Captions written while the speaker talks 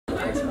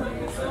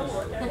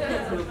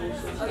Okay,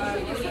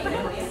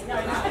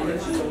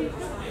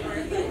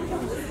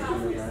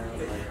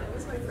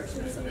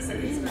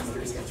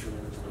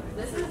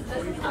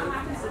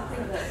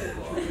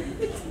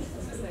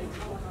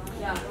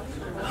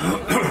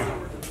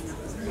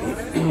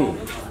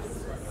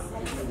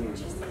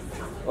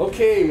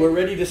 we're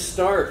ready to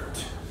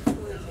start.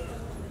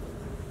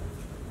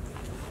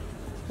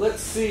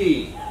 Let's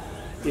see.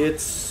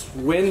 It's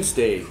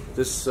Wednesday.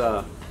 This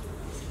start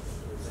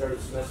of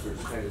semester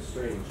is kind of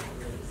strange.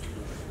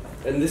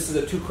 And this is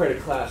a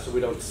 2-credit class, so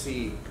we don't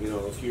see,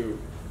 if you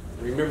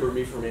remember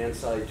me from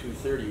Anside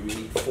 230, we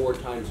meet 4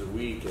 times a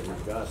week,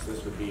 and gosh,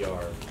 this would be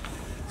our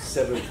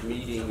 7th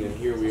meeting, and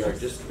here we are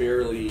just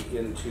barely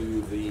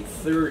into the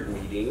 3rd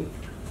meeting.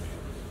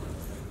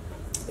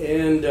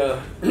 And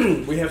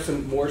we have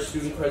some more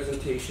student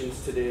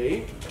presentations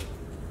today.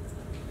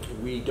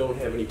 We don't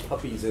have any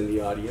puppies in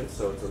the audience,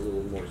 so it's a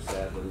little more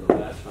sad than the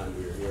last time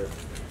we were here.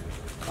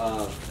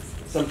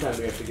 Sometimes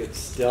we have to get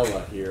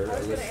Stella here. I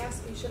was going to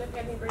ask, you should have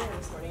had me bring her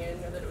this morning. I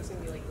didn't know that it was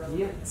going to be like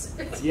relevant.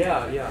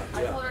 Yeah.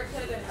 I told her it could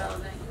have been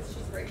relevant because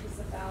she's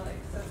brachycephalic,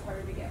 so it's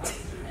harder to get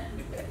oxygen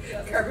in.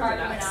 Carbon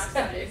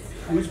monoxide.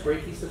 Who's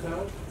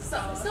brachycephalic?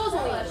 Still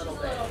only a little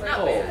bit.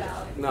 Not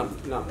bad.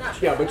 Not Not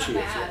yeah, bad, but she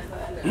not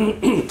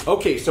is.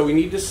 Okay, so we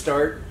need to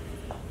start.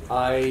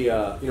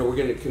 We're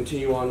going to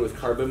continue on with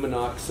carbon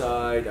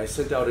monoxide. I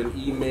sent out an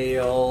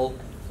email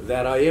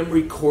that I am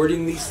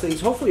recording these things.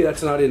 Hopefully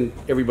that's not in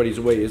everybody's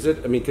way, is it?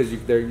 I mean, because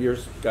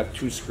yours got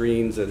 2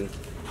 screens and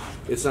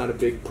it's not a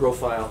big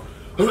profile.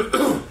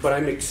 But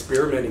I'm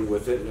experimenting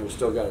with it, and I've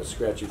still got a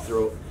scratchy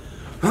throat.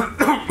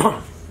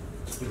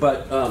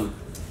 But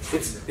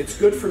it's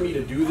good for me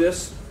to do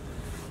this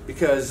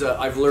because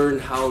I've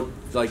learned how,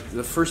 like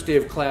the first day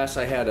of class,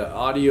 I had an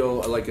audio,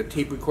 like a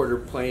tape recorder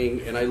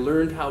playing, and I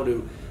learned how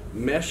to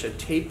mesh a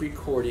tape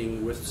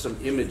recording with some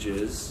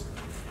images.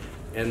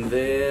 And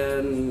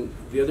then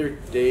the other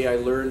day I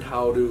learned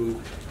how to,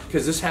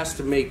 because this has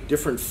to make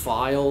different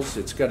files.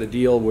 It's got a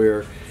deal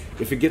where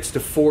if it gets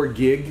to 4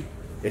 gig,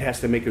 it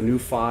has to make a new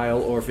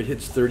file, or if it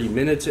hits 30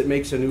 minutes, it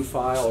makes a new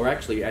file, or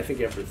actually I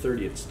think after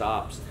 30 it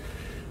stops.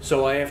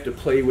 So I have to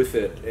play with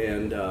it,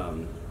 and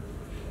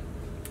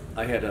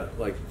I had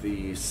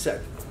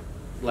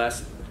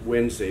last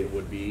Wednesday it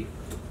would be,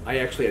 I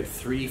actually had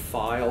 3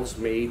 files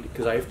made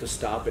because I have to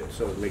stop it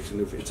so it makes a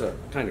new. It's a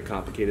kind of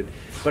complicated,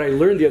 but I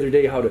learned the other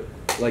day how to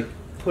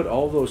put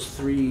all those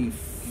 3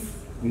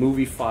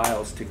 movie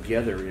files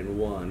together in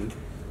one,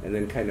 and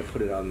then kind of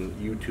put it on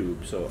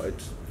YouTube. So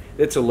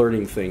it's a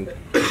learning thing.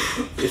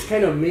 It's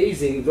kind of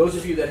amazing. Those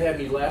of you that had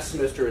me last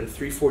semester in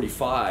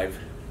 345,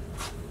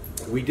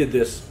 we did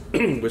this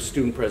with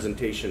student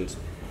presentations,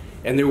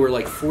 and there were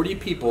like 40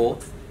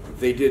 people.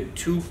 They did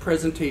 2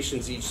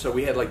 presentations each, so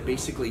we had like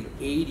basically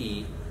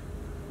 80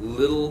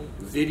 little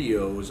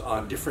videos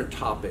on different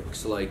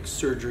topics like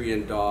surgery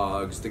in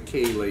dogs, the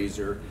K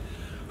laser.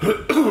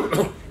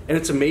 And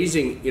it's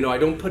amazing, I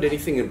don't put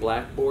anything in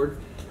Blackboard.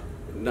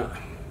 No,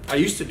 I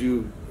used to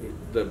do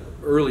the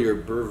earlier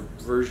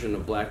version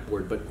of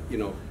Blackboard, but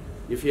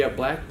if you have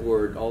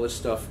Blackboard, all this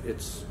stuff,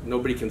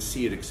 nobody can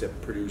see it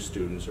except Purdue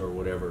students or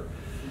whatever.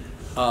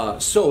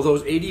 So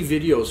those 80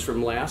 videos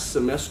from last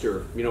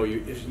semester,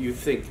 you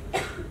think,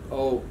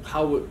 oh,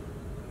 how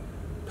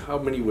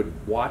many would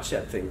watch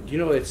that thing?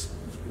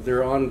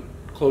 They're on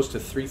close to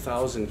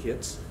 3,000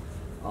 hits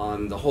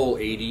on the whole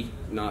 80.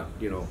 Not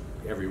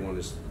everyone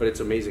is, but it's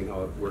amazing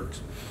how it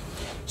works.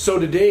 So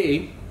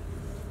today,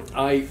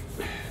 I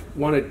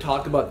want to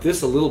talk about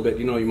this a little bit.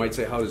 You might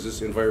say, how is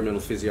this environmental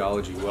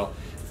physiology? Well,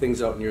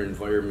 things out in your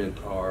environment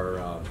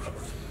are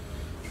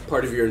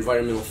part of your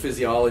environmental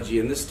physiology,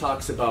 and this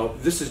talks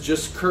about, this is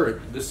just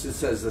current, it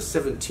says the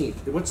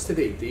 17th. What's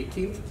today, the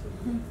 18th?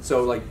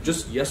 So like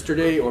just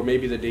yesterday or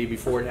maybe the day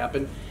before it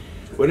happened.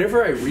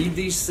 Whenever I read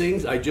these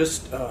things, I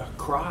just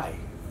cry.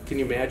 Can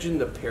you imagine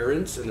the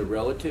parents and the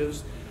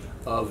relatives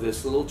of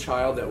this little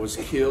child that was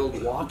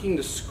killed walking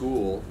to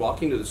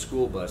the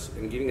school bus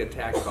and getting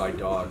attacked by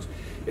dogs?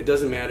 It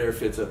doesn't matter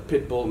if it's a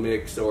pit bull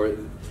mix or...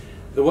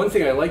 The one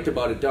thing I liked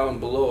about it, down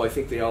below, I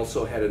think they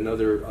also had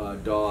another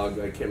dog.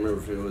 I can't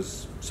remember if it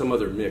was some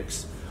other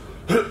mix.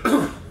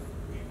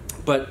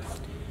 But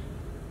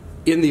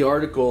in the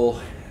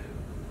article,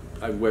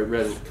 I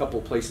read a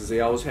couple places, they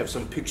always have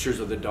some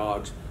pictures of the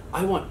dogs.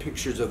 I want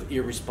pictures of the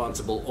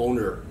irresponsible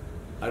owner.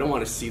 I don't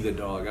want to see the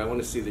dog. I want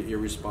to see the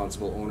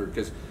irresponsible owner,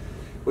 because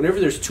whenever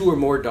there's 2 or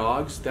more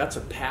dogs, that's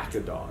a pack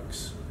of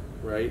dogs,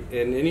 right?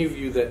 And any of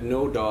you that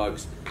know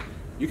dogs,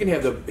 you can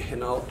have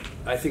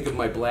I think of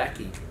my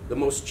Blackie, the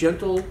most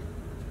gentle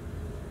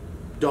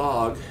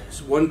dog.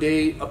 So one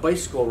day a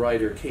bicycle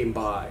rider came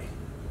by,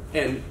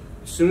 and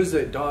as soon as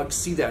the dogs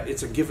see that,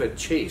 it's a give a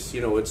chase.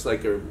 It's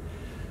like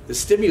the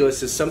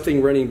stimulus is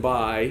something running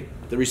by,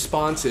 the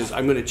response is,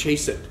 I'm going to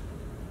chase it.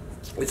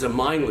 It's a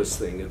mindless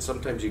thing, and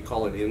sometimes you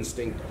call it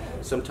instinct,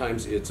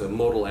 sometimes it's a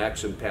modal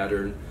action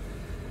pattern.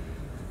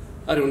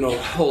 I don't know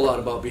a whole lot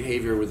about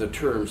behavior with the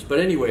terms, but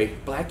anyway,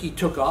 Blackie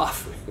took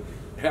off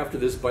after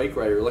this bike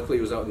rider. Luckily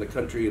he was out in the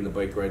country, and the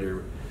bike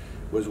rider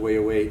was way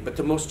away. But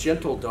the most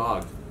gentle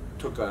dog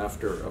took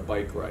after a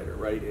bike rider,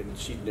 right? And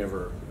she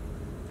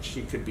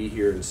could be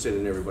here and sit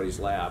in everybody's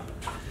lap.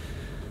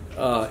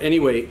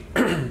 Anyway,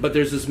 but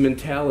there's this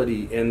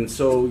mentality, and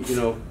so, you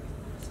know,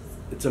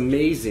 it's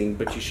amazing,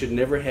 but you should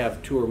never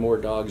have 2 or more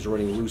dogs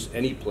running loose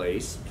any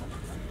place.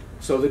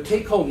 So the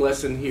take-home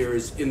lesson here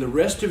is, in the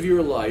rest of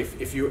your life,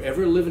 if you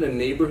ever live in a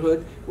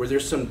neighborhood where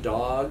there's some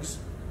dogs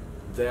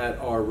that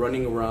are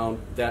running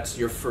around, that's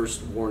your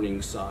first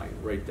warning sign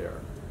right there,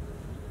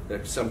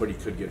 that somebody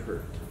could get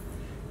hurt.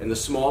 And the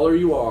smaller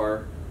you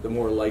are, the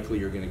more likely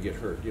you're going to get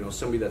hurt. You know,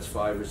 somebody that's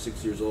 5 or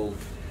 6 years old,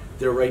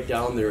 they're right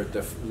down there at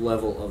the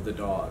level of the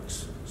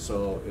dogs.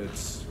 So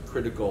it's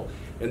critical.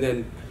 And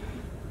then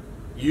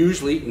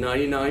usually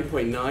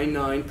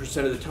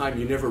 99.99% of the time,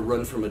 you never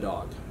run from a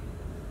dog,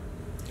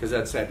 because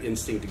that's that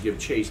instinct to give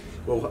chase.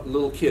 Well,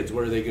 little kids,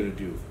 what are they going to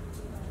do?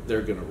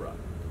 They're going to run.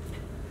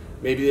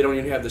 Maybe they don't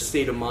even have the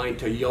state of mind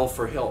to yell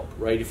for help,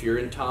 right? If you're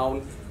in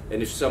town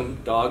and if some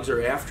dogs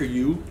are after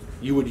you,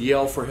 you would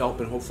yell for help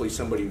and hopefully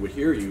somebody would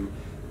hear you.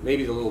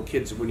 Maybe the little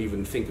kids wouldn't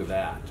even think of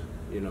that,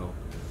 you know.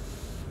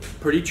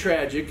 Pretty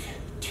tragic,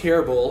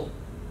 terrible,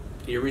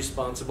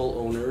 irresponsible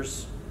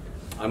owners.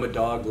 I'm a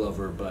dog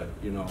lover, but,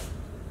 you know,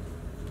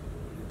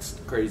 it's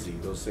crazy.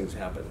 Those things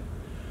happen.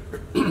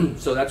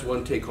 So that's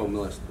one take-home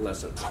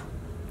lesson.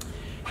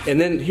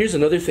 And then here's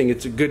another thing.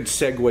 It's a good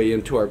segue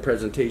into our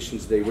presentation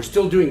today. We're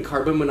still doing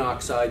carbon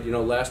monoxide. You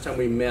know, last time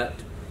we met,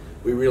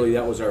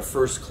 that was our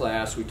first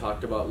class. We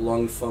talked about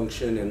lung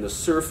function and the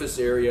surface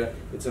area.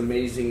 It's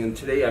amazing. And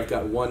today I've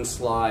got one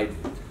slide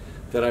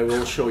that I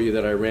will show you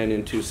that I ran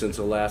into since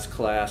the last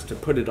class to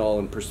put it all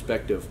in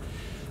perspective.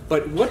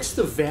 But what's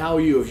the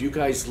value of you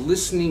guys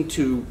listening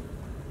to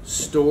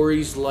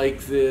stories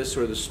like this,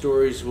 or the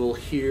stories we'll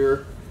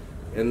hear?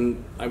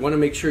 And I want to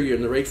make sure you're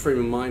in the right frame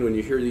of mind when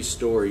you hear these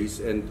stories.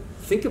 And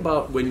think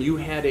about when you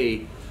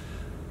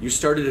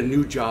started a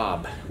new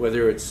job,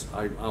 whether it's,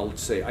 I'll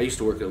say, I used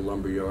to work at a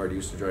lumber yard, I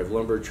used to drive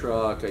lumber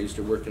truck, I used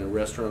to work in a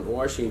restaurant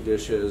washing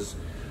dishes,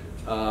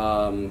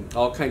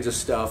 all kinds of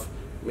stuff.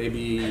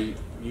 Maybe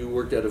you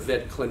worked at a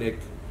vet clinic.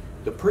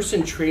 The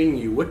person training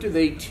you, what do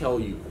they tell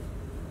you?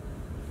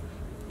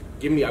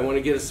 I want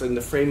to get us in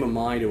the frame of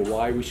mind of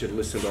why we should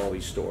listen to all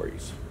these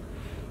stories.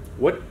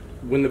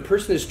 When the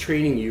person is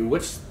training you,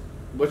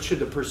 what should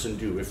the person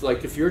do?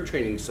 If you're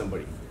training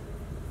somebody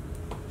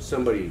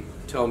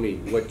tell me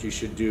what you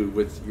should do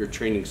with your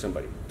training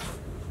somebody.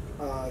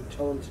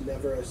 Tell them to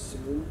never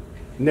assume.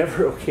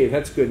 Okay,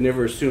 that's good.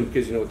 Never assume,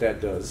 because you know what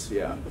that does.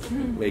 Yeah,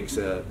 makes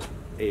a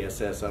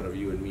ASS out of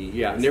you and me.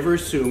 Yeah, never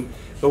assume.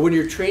 But when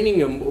you're training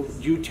them,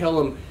 do you tell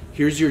them,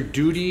 here's your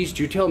duties?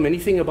 Do you tell them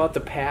anything about the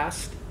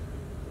past?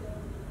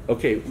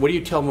 Okay, what do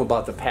you tell them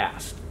about the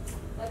past?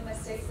 Like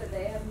mistakes that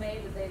they have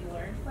made that they've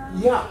learned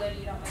from? Yeah. So then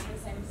you don't make the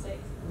same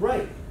mistakes?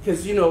 Right,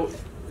 because, you know,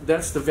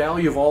 that's the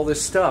value of all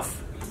this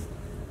stuff.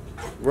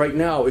 Right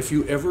now, if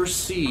you ever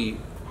see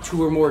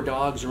 2 or more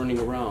dogs running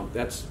around,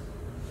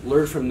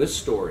 learn from this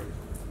story.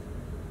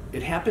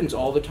 It happens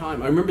all the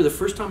time. I remember the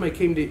first time I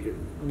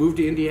moved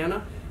to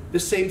Indiana, the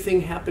same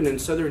thing happened in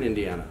southern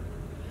Indiana.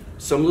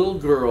 Some little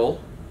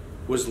girl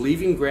was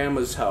leaving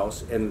grandma's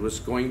house and was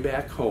going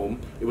back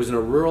home. It was in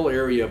a rural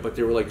area, but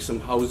there were like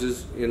some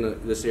houses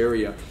in this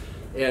area.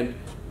 And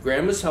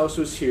grandma's house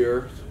was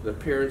here, the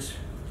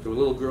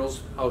little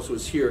girl's house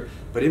was here,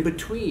 but in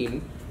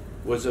between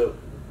was a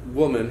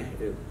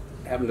woman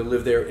happened to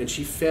live there, and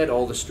she fed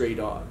all the stray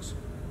dogs.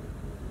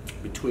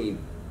 Between.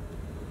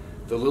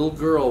 The little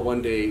girl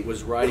one day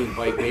was riding a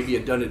bike, maybe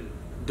had done it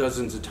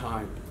dozens of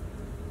times,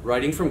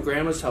 riding from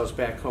grandma's house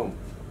back home.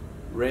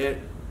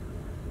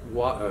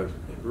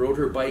 Rode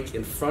her bike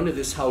in front of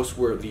this house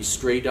where these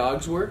stray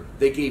dogs were.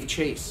 They gave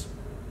chase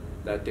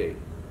that day.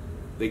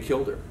 They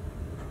killed her.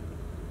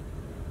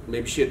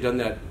 Maybe she had done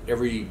that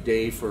every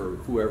day for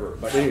whoever.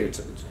 But anyway,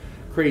 it's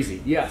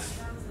crazy. Yes.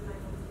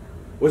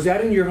 Was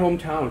that in your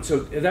hometown? So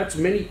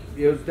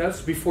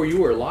that's before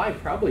you were alive,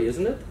 probably,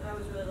 isn't it? I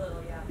was really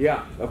little, yeah.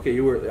 Yeah. Okay,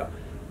 you were. Yeah.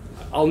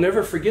 I'll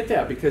never forget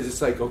that, because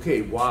it's like,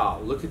 okay, wow,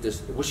 look at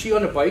this. Was she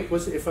on a bike?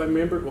 If I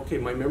remember? Okay,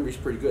 my memory's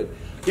pretty good.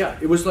 Yeah,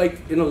 it was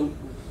like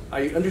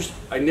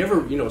I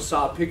never,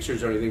 saw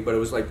pictures or anything, but it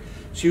was like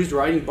she was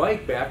riding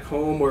bike back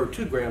home, or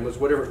to grandma's,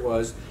 whatever it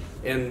was,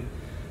 and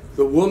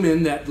the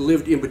woman that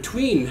lived in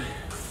between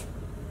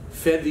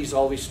fed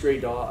all these stray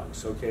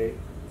dogs, okay?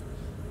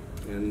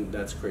 And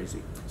that's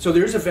crazy. So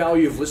there's a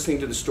value of listening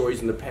to the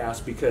stories in the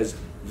past, because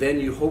then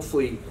you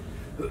hopefully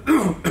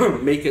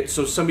make it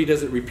so somebody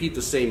doesn't repeat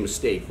the same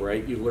mistake,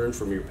 right? You learn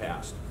from your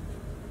past.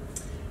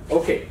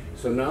 Okay,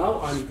 so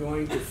now I'm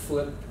going to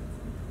flip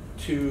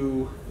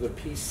to the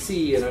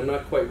PC, and I'm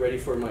not quite ready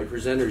for my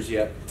presenters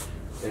yet.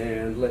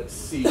 And let's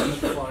see,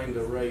 find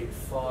the right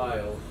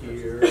file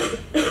here.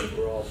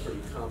 We're all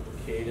pretty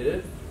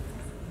complicated.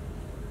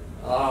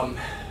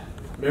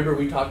 Remember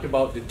we talked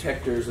about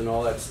detectors and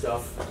all that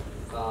stuff.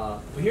 But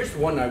here's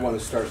one I want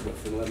to start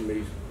with, and let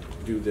me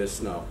do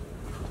this now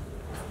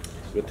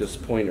with this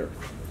pointer.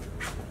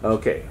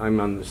 Okay, I'm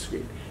on the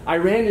screen. I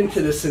ran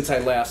into this since I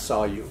last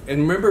saw you.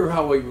 And remember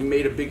how we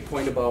made a big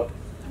point about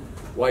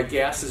why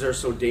gases are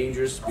so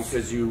dangerous?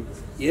 Because you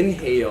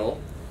inhale,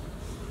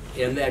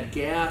 and that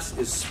gas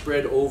is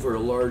spread over a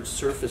large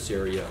surface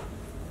area.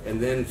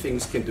 And then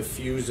things can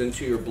diffuse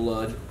into your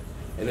blood.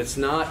 And it's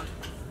not,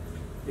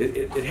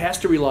 it has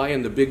to rely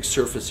on the big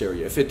surface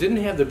area. If it didn't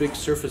have the big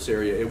surface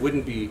area, it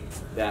wouldn't be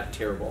that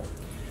terrible.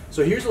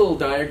 So here's a little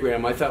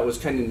diagram I thought was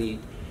kind of neat.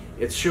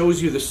 It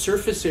shows you the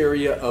surface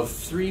area of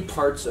 3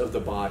 parts of the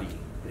body.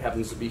 It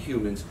happens to be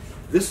humans.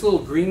 This little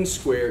green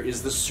square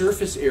is the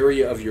surface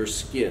area of your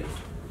skin.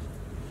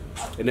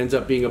 It ends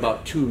up being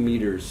about 2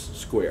 meters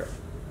square.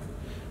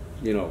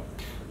 You know,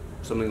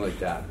 something like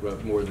that,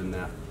 more than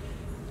that.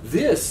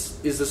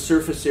 This is the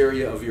surface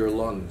area of your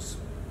lungs.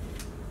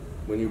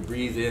 When you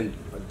breathe in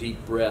a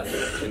deep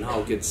breath and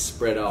how it gets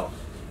spread out.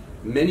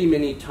 Many,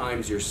 many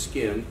times your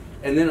skin.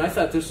 And then I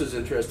thought this was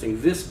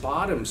interesting. This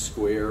bottom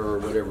square, or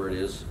whatever it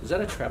is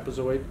that a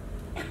trapezoid?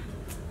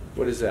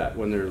 What is that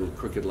when they're a little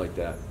crooked like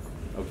that?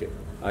 Okay,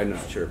 I'm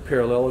not sure.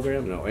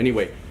 Parallelogram? No.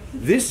 Anyway,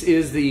 this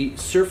is the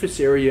surface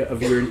area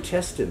of your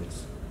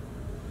intestines.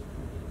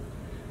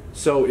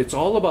 So it's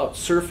all about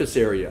surface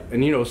area.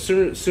 And you know, as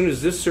soon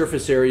as this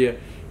surface area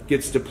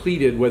gets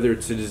depleted, whether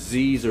it's a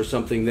disease or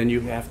something, then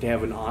you have to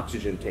have an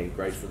oxygen tank,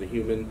 right, for the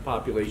human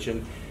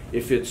population.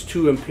 If it's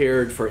too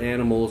impaired for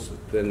animals,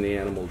 then the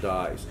animal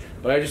dies.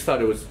 But I just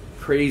thought it was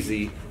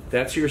crazy.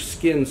 That's your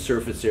skin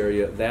surface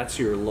area, that's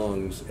your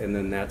lungs, and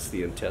then that's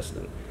the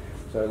intestine.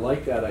 So I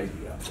like that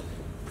idea.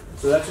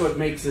 So that's what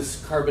makes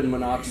this carbon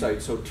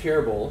monoxide so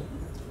terrible.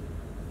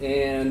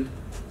 And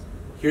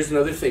here's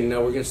another thing.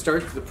 Now we're going to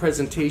start the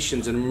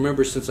presentations, and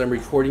remember, since I'm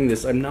recording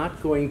this, I'm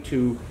not going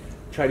to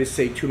try to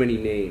say too many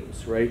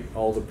names, right?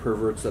 All the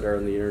perverts that are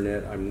on the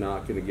internet, I'm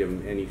not going to give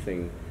them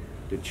anything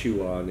to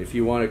chew on. If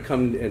you want to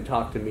come and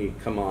talk to me,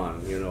 come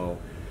on, you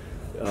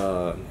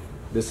know.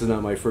 This is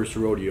not my first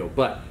rodeo,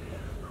 but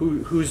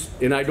who's,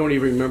 and I don't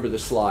even remember the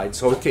slide,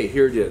 so okay,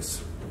 here it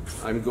is.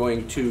 I'm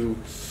going to,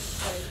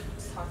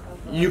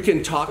 you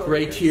can talk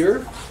right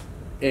here,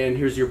 and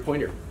here's your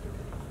pointer.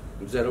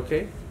 Is that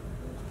okay?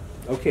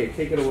 Okay,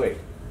 take it away.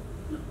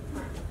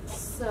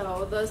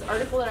 So the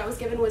article that I was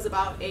given was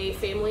about a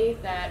family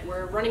that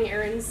were running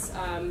errands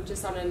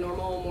just on a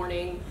normal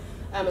morning.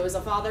 It was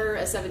a father,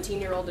 a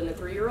 17-year-old, and a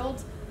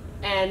 3-year-old.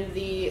 And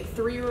the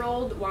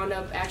 3-year-old wound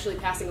up actually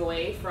passing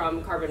away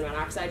from carbon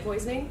monoxide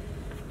poisoning.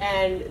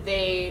 And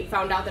they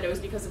found out that it was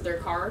because of their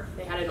car.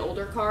 They had an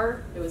older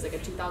car. It was like a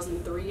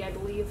 2003, I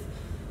believe.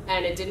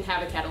 And it didn't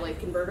have a catalytic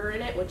converter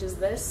in it, which is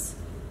this.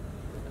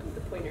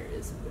 The pointer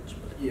is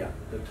which button? Yeah,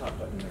 the top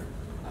button there.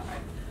 Okay.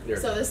 There.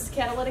 So this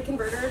catalytic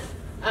converter,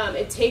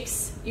 it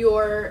takes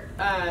your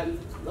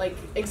like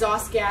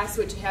exhaust gas,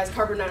 which has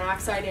carbon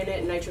monoxide in it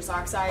and nitrous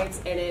oxides,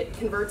 and it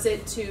converts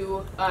it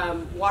to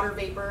water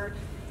vapor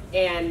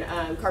and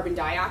carbon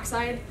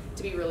dioxide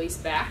to be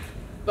released back.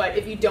 But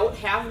if you don't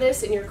have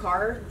this in your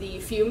car, the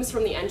fumes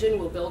from the engine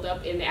will build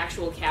up in the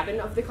actual cabin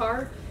of the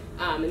car,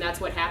 and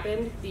that's what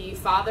happened. The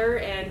father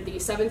and the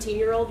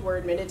 17-year-old were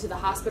admitted to the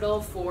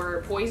hospital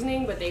for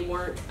poisoning, but they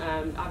weren't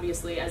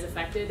obviously as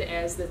affected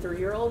as the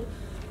 3-year-old.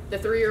 The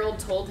 3-year-old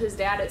told his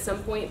dad at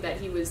some point that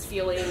he was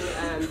feeling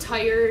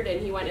tired, and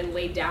he went and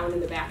laid down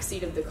in the back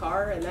seat of the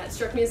car, and that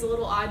struck me as a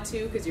little odd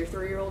too, because your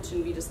 3-year-old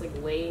shouldn't be just like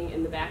laying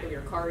in the back of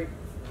your car. He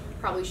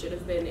probably should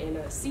have been in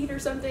a seat or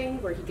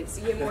something where he could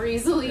see him more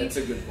easily. That's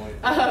a good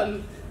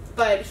point.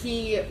 But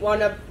he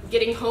wound up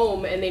getting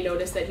home, and they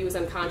noticed that he was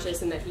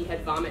unconscious and that he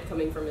had vomit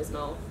coming from his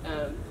mouth,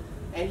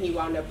 and he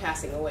wound up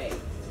passing away.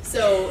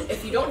 So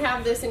if you don't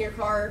have this in your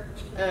car,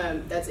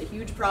 that's a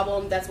huge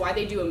problem. That's why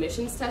they do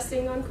emissions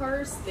testing on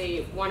cars.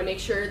 They want to make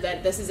sure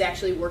that this is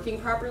actually working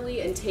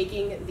properly and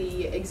taking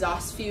the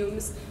exhaust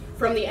fumes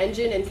from the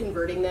engine and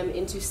converting them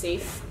into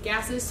safe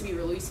gases to be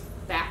released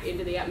back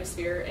into the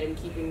atmosphere and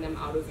keeping them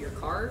out of your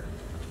car.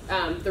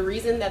 The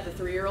reason that the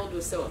 3-year-old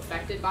was so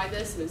affected by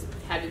this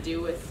had to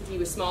do with he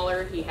was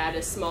smaller. He had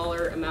a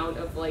smaller amount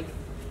of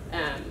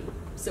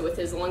so with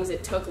his lungs,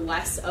 it took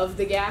less of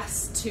the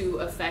gas to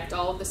affect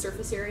all of the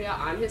surface area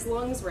on his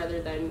lungs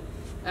rather than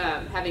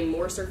having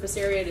more surface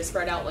area to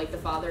spread out like the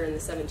father and the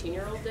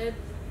 17-year-old did.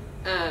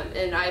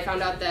 And I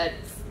found out that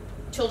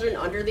children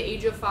under the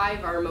age of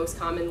 5 are most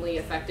commonly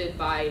affected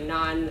by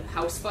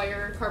non-house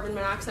fire carbon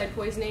monoxide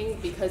poisoning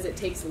because it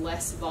takes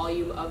less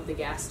volume of the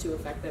gas to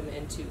affect them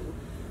and to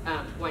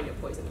wind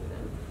up poisoning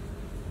them.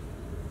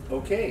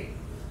 Okay,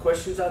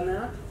 questions on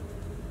that?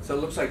 So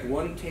it looks like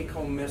one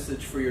take-home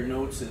message for your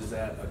notes is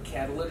that a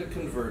catalytic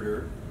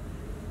converter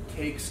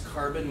takes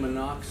carbon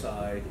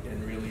monoxide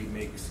and really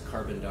makes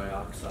carbon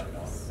dioxide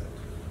out of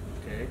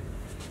it. Okay?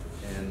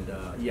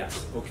 And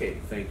yes, okay,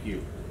 thank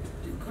you.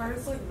 Do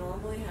cars like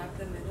normally have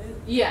them in it?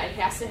 Yeah, it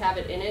has to have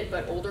it in it,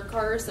 but older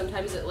cars,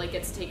 sometimes it like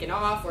gets taken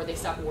off or they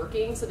stop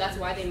working, so that's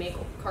why they make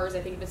cars, I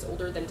think if it's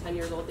older than 10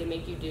 years old, they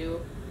make you do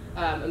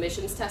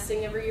emissions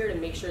testing every year to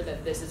make sure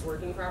that this is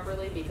working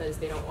properly because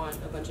they don't want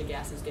a bunch of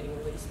gases getting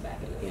released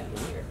back into the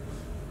atmosphere.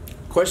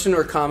 Question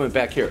or comment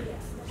back here?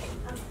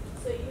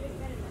 So you had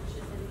kind of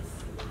mentioned that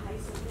it's a high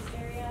surface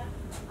area.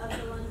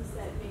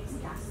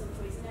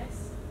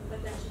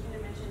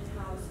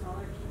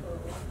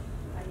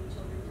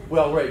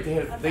 Well, right,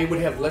 they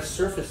would have less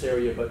surface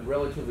area, but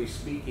relatively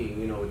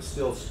speaking, you know, it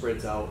still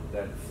spreads out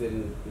that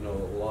thin, you know,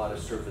 a lot of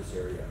surface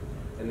area.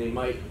 And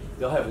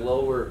they'll have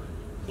lower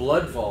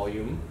blood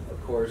volume,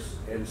 of course,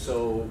 and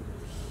so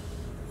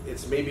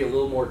it's maybe a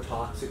little more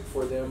toxic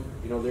for them.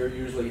 You know, they're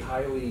usually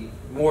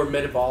more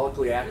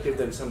metabolically active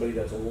than somebody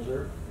that's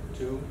older,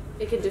 too.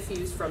 It can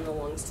diffuse from the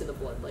lungs to the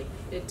blood. Like,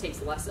 it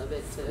takes less of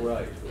it to...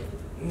 Right.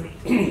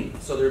 Yeah.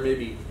 So they're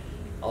maybe,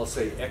 I'll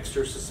say,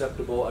 extra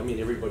susceptible. I mean,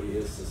 everybody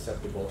is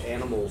susceptible.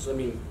 Animals, I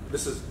mean,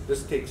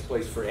 this takes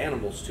place for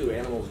animals, too.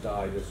 Animals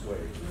die this way.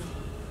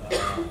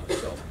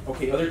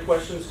 Okay, other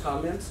questions,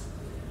 comments?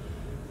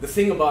 The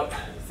thing about,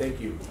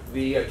 thank you,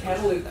 the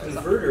catalytic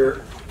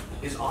converter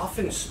is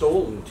often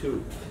stolen,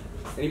 too.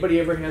 Anybody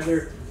ever had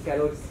their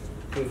catalytic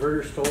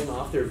converter stolen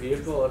off their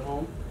vehicle at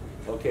home?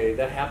 Okay,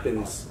 that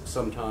happens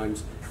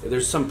sometimes.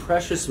 There's some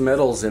precious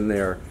metals in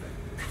there,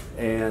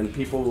 and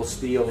people will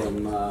steal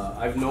them.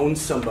 I've known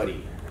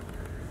somebody,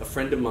 a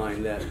friend of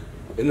mine, that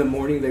in the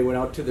morning they went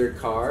out to their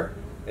car,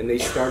 and they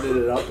started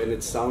it up, and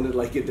it sounded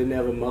like it didn't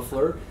have a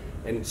muffler,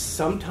 and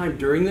sometime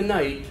during the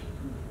night,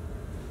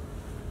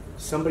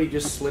 somebody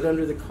just slid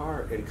under the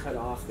car and cut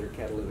off their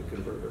catalytic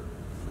converter.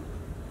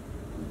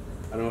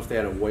 I don't know if they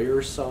had a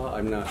wire saw.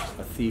 I'm not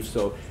a thief,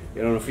 so I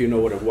don't know if you know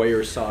what a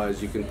wire saw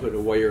is. You can put a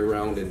wire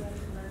around and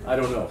I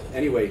don't know.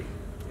 Anyway,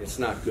 it's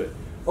not good.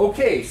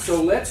 Okay,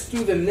 so let's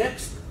do the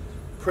next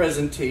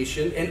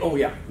presentation. And oh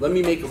yeah, let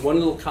me make one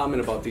little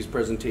comment about these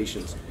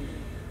presentations.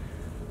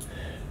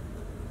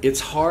 It's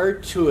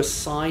hard to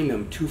assign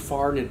them too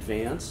far in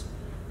advance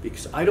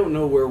because I don't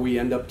know where we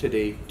end up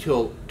today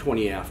till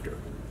 20 after.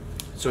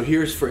 So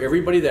here's for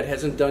everybody that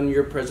hasn't done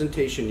your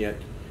presentation yet,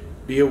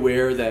 be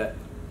aware that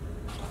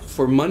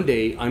for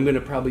Monday, I'm going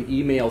to probably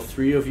email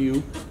 3 of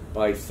you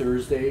by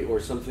Thursday or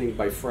something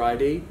by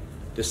Friday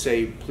to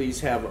say,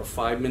 please have a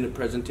 5-minute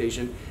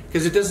presentation.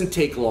 Because it doesn't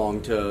take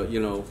long to, you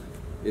know,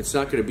 it's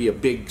not going to be a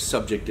big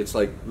subject. It's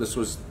like, this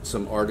was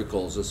some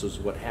articles, this was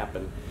what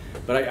happened.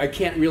 But I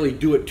can't really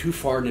do it too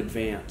far in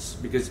advance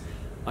because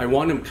I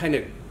want them kind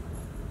of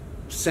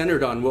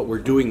centered on what we're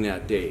doing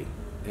that day.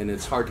 And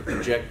it's hard to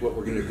project what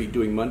we're going to be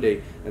doing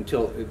Monday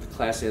until the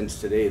class ends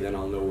today, then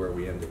I'll know where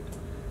we ended.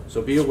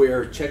 So be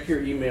aware, check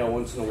your email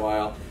once in a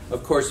while.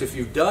 Of course, if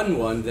you've done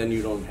one, then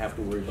you don't have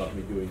to worry about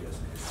me doing this.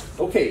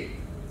 Okay,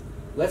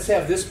 let's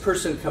have this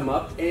person come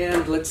up,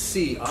 and let's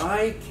see.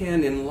 I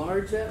can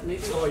enlarge that,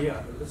 maybe? Oh,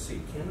 yeah, let's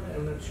see. Can I?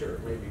 I'm not sure.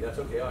 Maybe. That's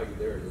okay. Oh,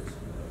 there it is.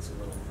 That's a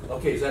little...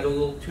 Okay, is that a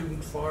little too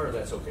far?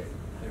 That's okay.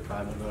 I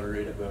probably won't be able to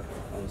read it, but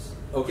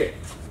okay.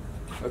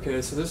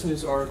 Okay, so this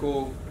news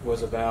article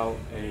was about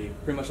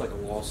pretty much like a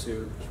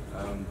lawsuit.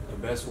 The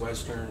Best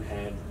Western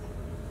had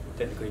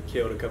technically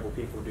killed a couple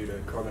people due to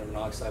carbon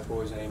monoxide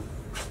poisoning.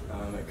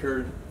 It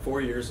occurred 4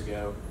 years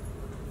ago.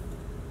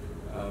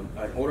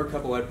 An older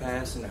couple had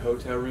passed in a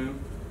hotel room,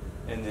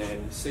 and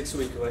then 6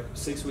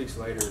 weeks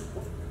later,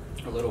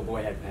 a little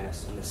boy had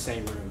passed in the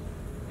same room,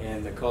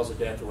 and the cause of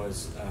death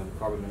was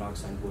carbon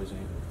monoxide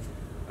poisoning.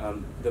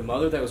 The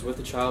mother that was with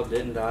the child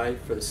didn't die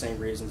for the same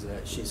reasons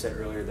that she said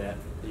earlier, that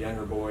the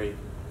younger boy,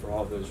 for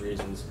all of those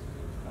reasons.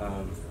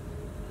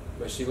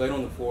 But she laid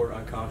on the floor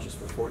unconscious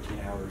for 14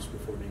 hours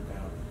before being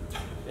found.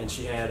 And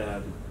she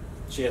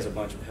has a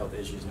bunch of health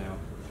issues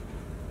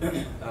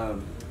now.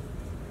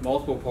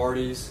 Multiple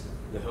parties,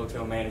 the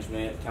hotel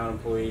management, town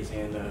employees,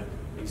 and the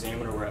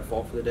examiner were at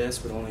fault for the deaths,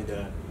 but only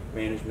the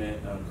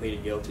management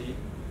pleaded guilty.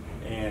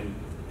 And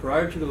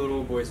prior to the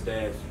little boy's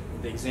death,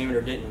 the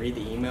examiner didn't read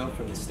the email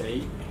from the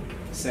state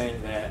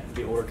saying that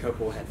the older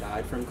couple had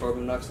died from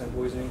carbon monoxide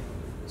poisoning.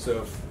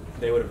 So if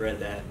they would have read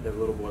that, the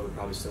little boy would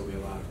probably still be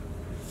alive.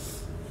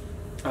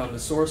 The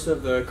source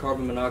of the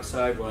carbon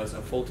monoxide was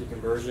a faulty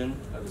conversion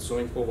of the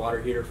swimming pool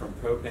water heater from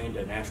propane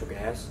to natural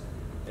gas,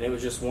 and it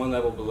was just one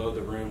level below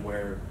the room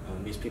where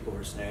these people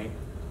were staying.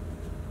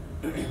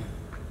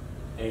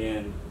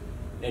 And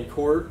in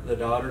court, the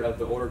daughter of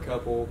the older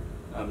couple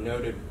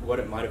noted what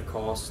it might have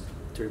cost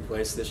to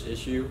replace this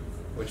issue,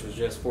 which was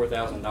just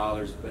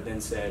 $4,000, but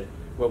then said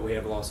what we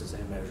have lost is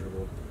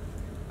immeasurable.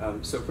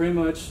 So pretty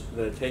much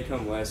the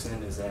take-home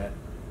lesson is that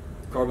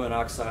carbon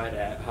monoxide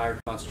at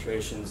higher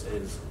concentrations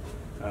is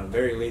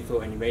very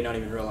lethal, and you may not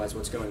even realize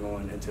what's going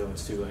on until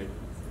it's too late.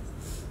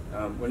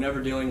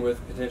 Whenever dealing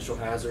with potential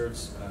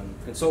hazards,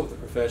 consult with a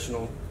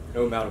professional.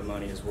 No amount of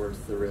money is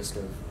worth the risk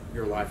of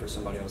your life or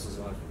somebody else's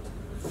life.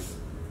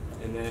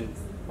 And then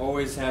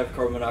always have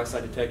carbon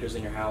monoxide detectors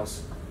in your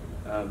house.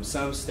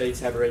 Some states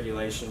have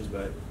regulations,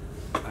 but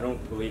I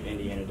don't believe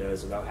Indiana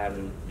does, about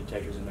having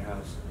detectors in their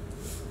house.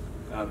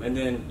 And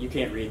then you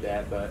can't read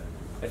that, but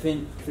I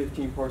think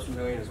 15 parts per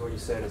million is what you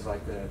said is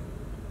like the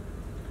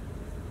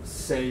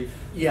safe.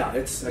 Yeah,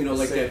 it's, you know,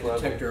 like that level.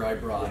 detector I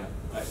brought.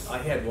 Yeah. I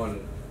had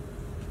one,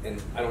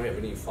 and I don't have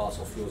any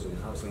fossil fuels in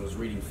the house, and I was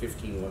reading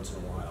 15 once in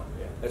a while.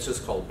 Yeah. That's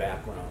just called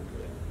background.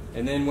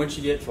 And then once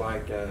you get to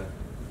like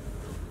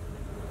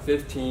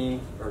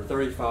 15 or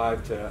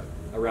 35 to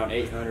around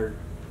 800,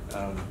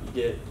 you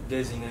get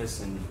dizziness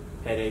and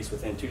headaches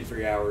within 2 to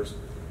 3 hours.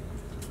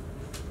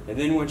 And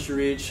then once you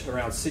reach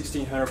around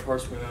 1,600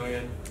 parts per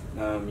million,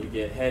 you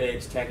get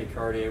headaches,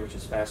 tachycardia, which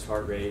is fast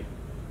heart rate,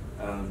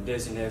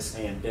 dizziness,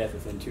 and death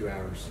within 2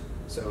 hours.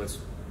 So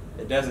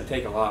it doesn't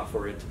take a lot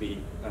for it to be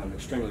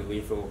extremely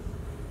lethal.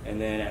 And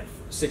then at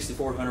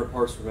 6,400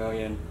 parts per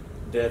million,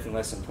 death in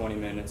less than 20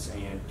 minutes,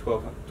 and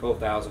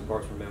 12,000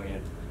 parts per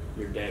million,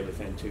 you're dead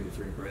within 2 to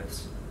 3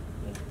 breaths.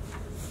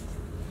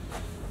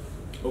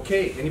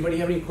 Okay, anybody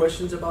have any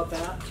questions about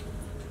that?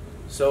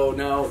 So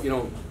now,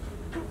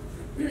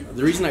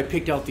 the reason I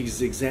picked out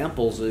these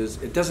examples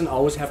is it doesn't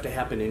always have to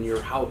happen in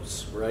your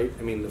house, right?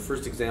 I mean, the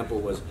first example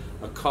was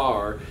a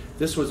car.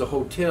 This was a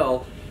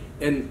hotel.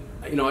 And,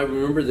 I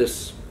remember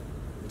this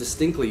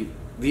distinctly.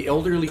 The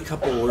elderly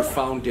couple were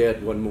found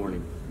dead one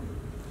morning,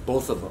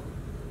 both of them.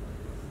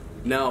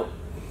 Now,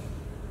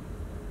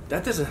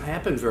 that doesn't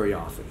happen very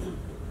often.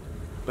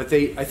 But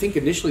I think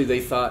initially they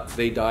thought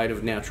they died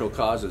of natural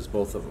causes,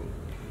 both of them.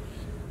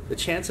 The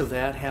chance of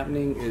that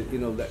happening is,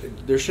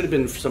 there should have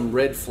been some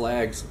red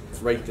flags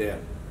right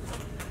then.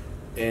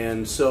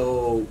 And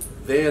so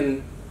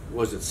then,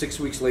 was it 6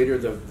 weeks later,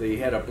 they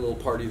had a little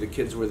party, the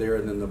kids were there,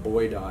 and then the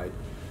boy died.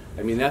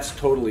 I mean, that's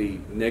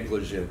totally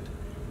negligent.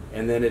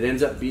 And then it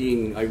ends up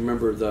being, I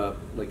remember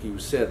like you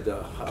said,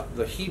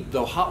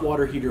 the hot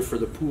water heater for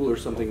the pool or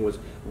something was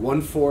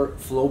 1/4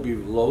 flow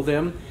below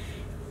them.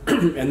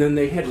 And then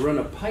they had run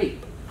a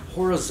pipe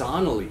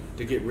horizontally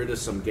to get rid of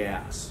some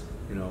gas,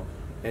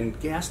 And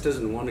gas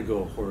doesn't want to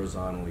go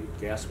horizontally.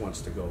 Gas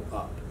wants to go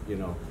up,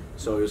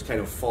 So it was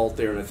kind of fault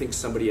there, and I think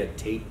somebody had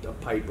taped a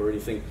pipe or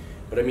anything.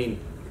 But I mean,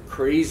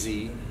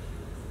 crazy.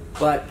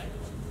 But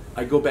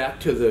I go back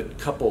to the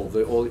couple,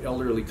 the old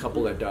elderly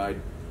couple that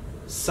died.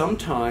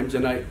 Sometimes,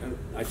 and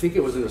I think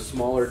it was in a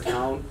smaller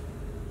town,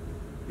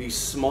 these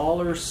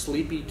smaller,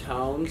 sleepy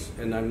towns,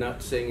 and I'm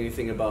not saying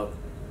anything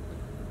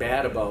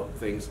bad about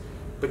things,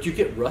 but you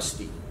get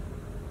rusty,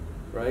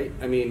 right?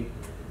 I mean,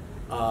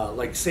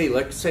 let's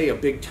say a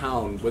big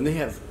town, when they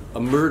have a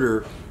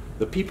murder,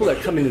 the people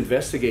that come and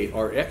investigate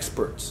are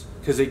experts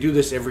because they do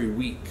this every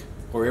week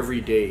or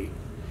every day.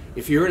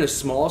 If you're in a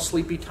small,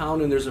 sleepy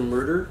town and there's a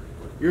murder,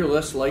 you're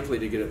less likely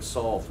to get it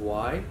solved.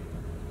 Why?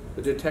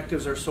 The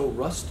detectives are so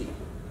rusty.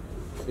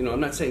 I'm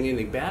not saying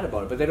anything bad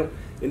about it, but they don't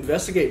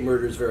investigate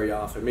murders very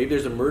often. Maybe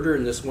there's a murder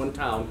in this one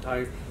town,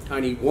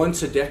 tiny,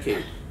 once a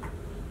decade.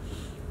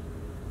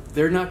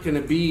 They're not going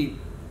to be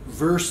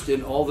versed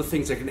in all the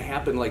things that can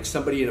happen, like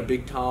somebody in a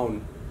big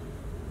town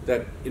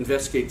that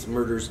investigates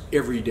murders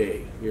every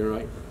day,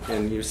 right?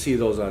 And you see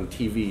those on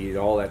TV and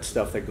all that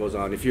stuff that goes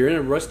on. If you're in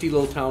a rusty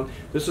little town,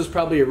 this is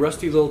probably a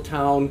rusty little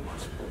town.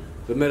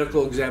 The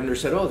medical examiner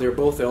said, oh, they're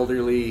both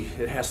elderly.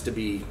 It has to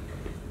be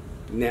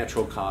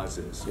natural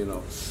causes,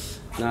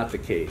 Not the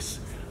case.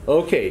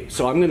 Okay,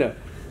 so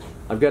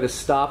I've got to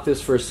stop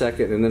this for a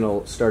second, and then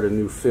I'll start a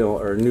new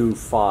film or a new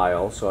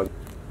file.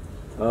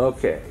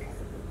 Okay.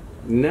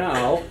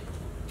 Now,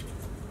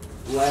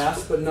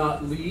 last but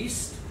not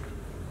least,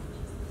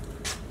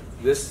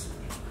 this,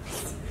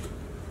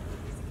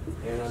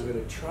 and I'm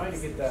going to try to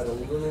get that a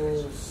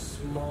little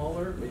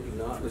smaller, maybe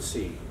not. Let's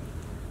see.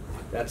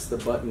 That's the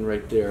button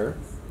right there,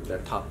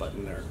 that top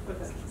button there.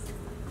 Okay.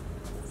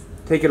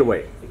 Take it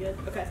away. You good?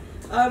 Okay.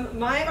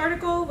 My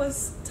article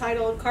was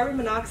titled Carbon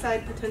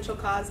Monoxide Potential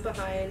Cause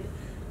Behind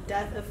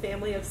Death of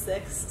Family of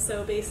 6.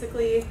 So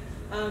basically,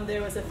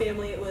 there was a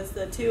family, it was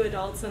the 2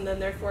 adults and then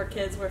their 4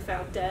 kids were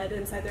found dead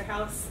inside their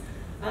house.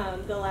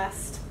 The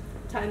last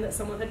time that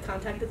someone had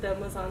contacted them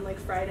was on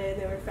Friday,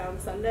 and they were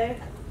found Sunday.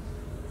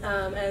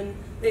 And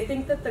they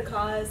think that the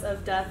cause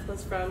of death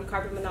was from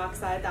carbon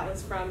monoxide. That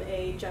was from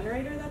a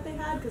generator that they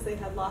had because they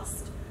had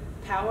lost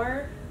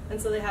power.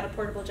 And so they had a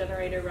portable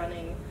generator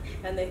running,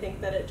 and they think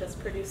that it just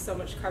produced so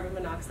much carbon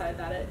monoxide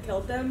that it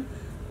killed them.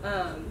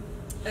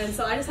 And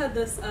so I just had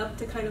this up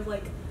to kind of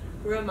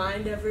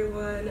remind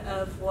everyone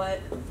of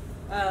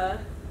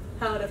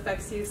how it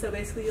affects you. So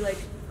basically you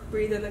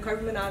breathe in the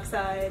carbon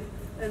monoxide,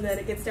 and then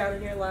it gets down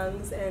in your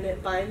lungs and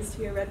it binds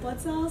to your red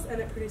blood cells and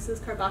it produces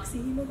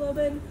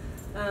carboxyhemoglobin.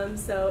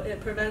 So it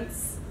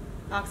prevents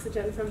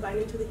oxygen from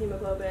binding to the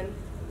hemoglobin.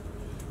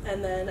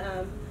 And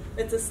then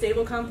it's a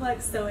stable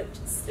complex, so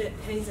it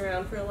hangs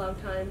around for a long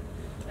time.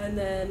 And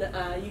then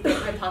you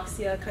get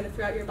hypoxia kind of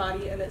throughout your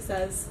body, and it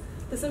says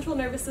the central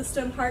nervous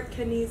system, heart,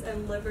 kidneys,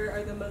 and liver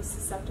are the most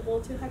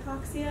susceptible to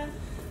hypoxia.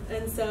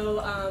 And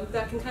so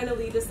that can kind of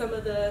lead to some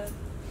of the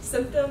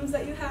symptoms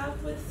that you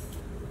have with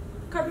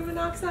carbon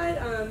monoxide.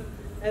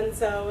 And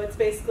so it's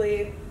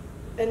basically,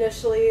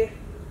 initially,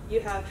 you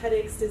have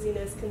headaches,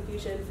 dizziness,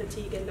 confusion,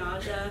 fatigue, and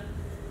nausea.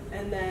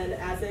 And then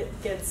as it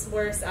gets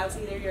worse, as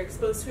either you're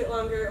exposed to it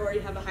longer or you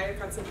have a higher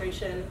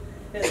concentration,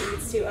 it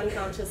leads to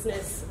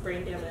unconsciousness,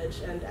 brain damage,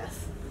 and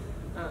death.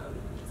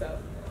 So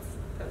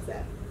that's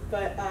that.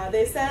 But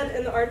they said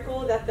in the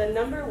article that the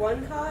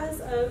 #1 cause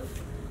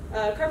of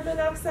carbon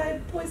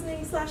monoxide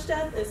poisoning /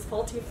 death is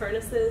faulty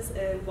furnaces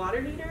and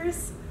water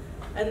heaters.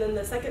 And then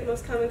the second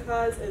most common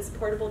cause is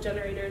portable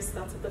generators.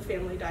 That's what the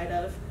family died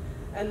of.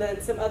 And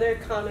then some other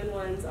common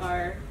ones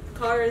are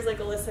cars, like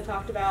Alyssa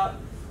talked about,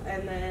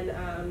 and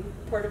then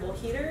portable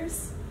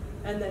heaters.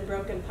 and then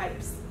broken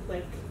pipes,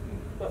 like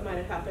what might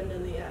have happened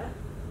in the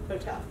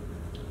hotel.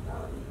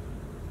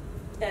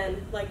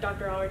 And like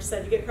Dr. Ulrich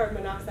said, you get carbon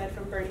monoxide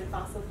from burning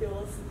fossil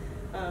fuels.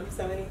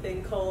 So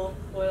anything coal,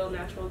 oil,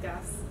 natural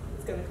gas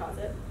is going to cause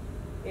it.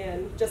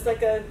 And just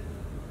like a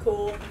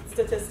cool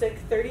statistic,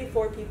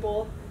 34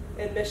 people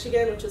in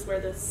Michigan, which is where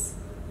this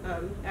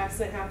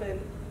accident happened,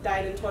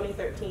 died in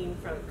 2013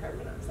 from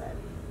carbon monoxide.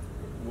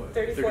 What,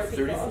 34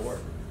 people. 34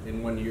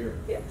 in 1 year.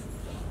 Yes.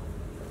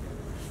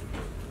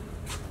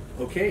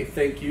 Okay,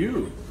 thank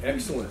you.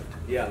 Excellent.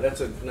 Yeah,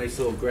 that's a nice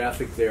little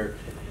graphic there.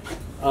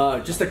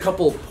 Just a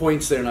couple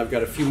points there, and I've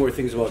got a few more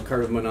things about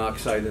carbon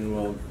monoxide, and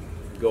we'll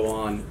go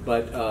on.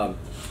 But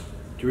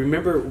do you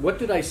remember, what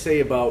did I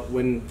say about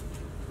when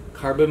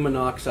carbon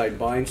monoxide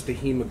binds to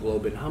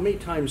hemoglobin? How many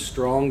times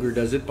stronger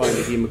does it bind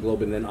to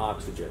hemoglobin than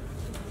oxygen?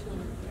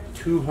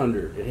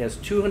 200. It has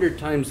 200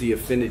 times the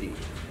affinity.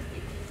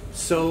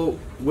 So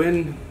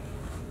when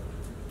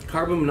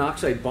carbon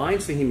monoxide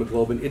binds to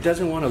hemoglobin, it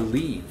doesn't want to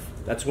leave.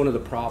 That's one of the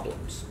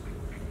problems.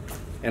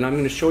 And I'm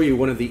going to show you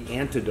one of the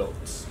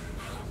antidotes.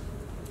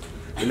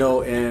 You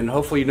know, and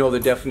hopefully you know the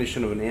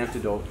definition of an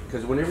antidote,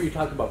 because whenever you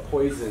talk about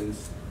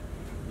poisons,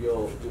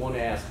 you want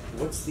to ask,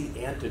 what's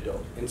the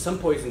antidote? And some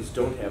poisons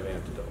don't have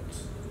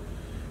antidotes.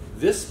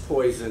 This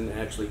poison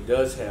actually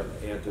does have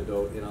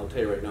antidote, and I'll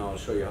tell you right now, I'll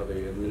show you how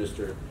they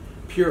administer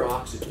pure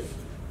oxygen,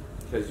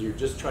 because you're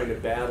just trying to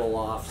battle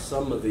off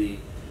some of the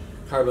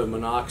carbon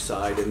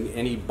monoxide, and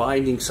any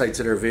binding sites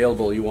that are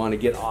available, you want to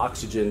get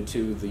oxygen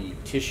to the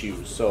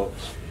tissues. So,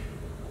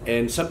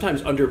 and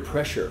sometimes under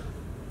pressure,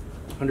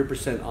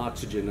 100%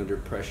 oxygen under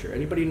pressure.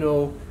 Anybody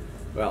know?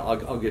 Well,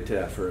 I'll get to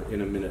that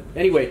in a minute.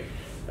 Anyway,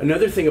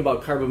 another thing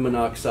about carbon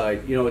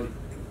monoxide, you know,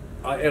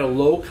 at a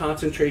low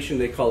concentration,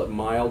 they call it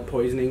mild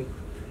poisoning.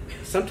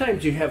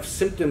 Sometimes you have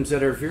symptoms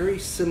that are very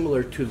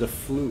similar to the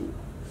flu.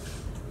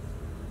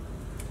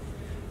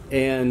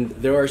 And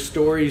there are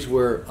stories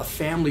where a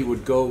family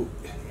would go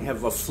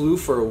have a flu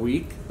for a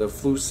week, the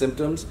flu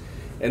symptoms,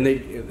 and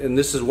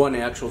this is one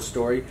actual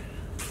story.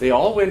 They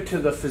all went to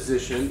the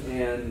physician,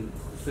 and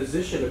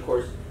physician, of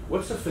course,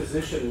 what's a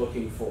physician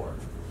looking for?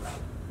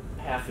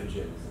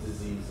 Pathogens,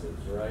 diseases,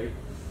 right?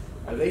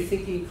 Are they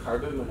thinking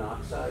carbon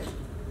monoxide?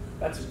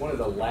 That's one of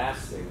the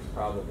last things,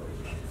 probably.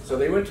 So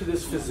they went to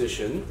this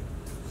physician,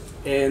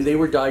 and they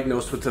were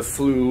diagnosed with the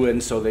flu,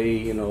 and so they,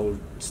 you know,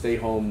 stay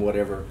home,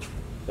 whatever.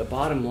 The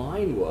bottom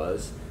line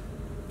was,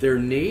 their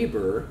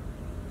neighbor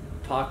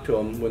talked to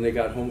them when they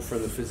got home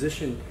from the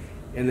physician,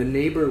 and the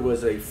neighbor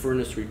was a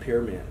furnace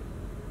repairman.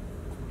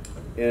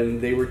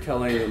 And they were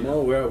telling him,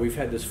 oh, well, we've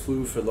had this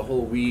flu for the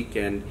whole week,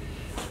 and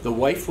the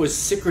wife was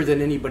sicker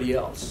than anybody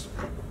else.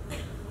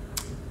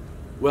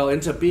 Well,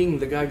 ends up being,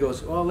 the guy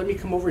goes, oh, let me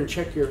come over and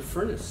check your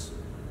furnace.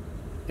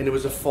 And it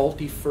was a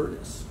faulty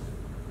furnace.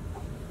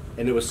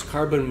 And it was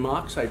carbon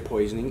monoxide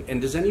poisoning.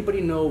 And does anybody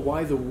know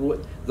why the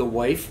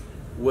wife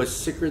was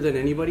sicker than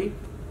anybody?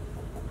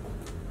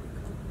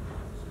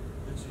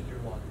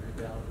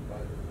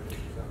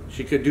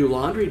 She could do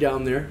laundry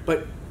down there,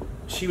 but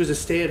she was a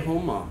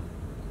stay-at-home mom.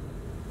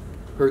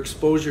 Her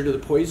exposure to the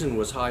poison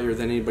was higher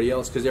than anybody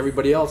else, because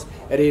everybody else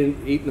at 8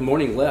 in the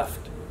morning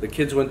left. The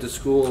kids went to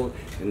school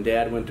and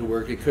dad went to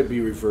work. It could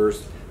be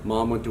reversed.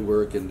 Mom went to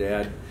work and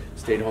dad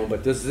stayed home.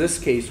 But this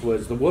case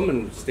was the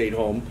woman stayed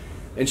home,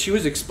 and she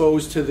was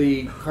exposed to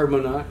the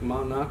carbon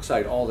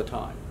monoxide all the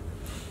time.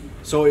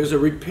 So it was a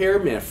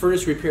repairman,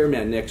 furnace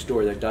repairman next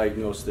door that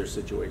diagnosed their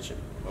situation.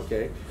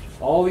 Okay?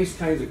 All these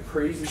kinds of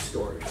crazy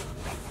stories.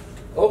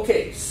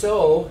 Okay,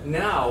 so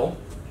now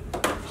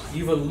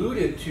you've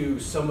alluded to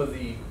some of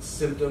the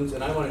symptoms,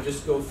 and I want to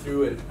just go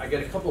through, and I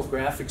got a couple of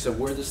graphics of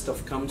where this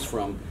stuff comes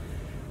from,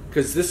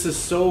 because this is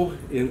so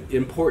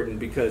important,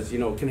 because, you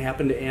know, it can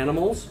happen to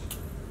animals,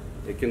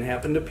 it can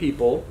happen to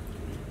people,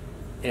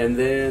 and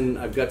then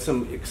I've got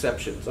some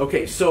exceptions.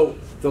 Okay, so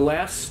the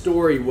last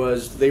story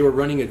was they were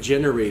running a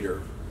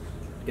generator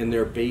in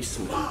their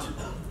basement.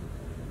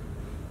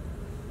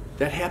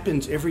 That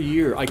happens every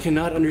year. I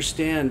cannot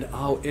understand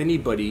how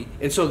anybody,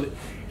 and so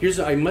here's,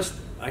 I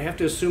have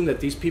to assume that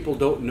these people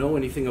don't know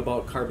anything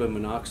about carbon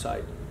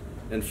monoxide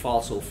and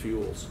fossil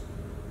fuels.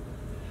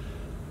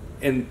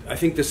 And I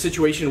think the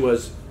situation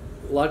was,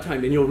 a lot of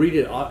time, and you'll read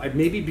it,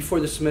 maybe before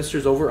the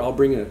semester's over, I'll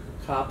bring a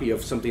copy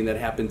of something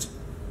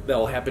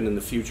that'll happen in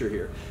the future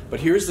here.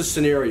 But here's the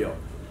scenario.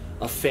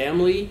 A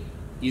family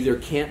either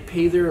can't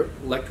pay their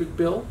electric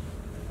bill,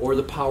 or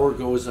the power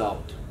goes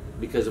out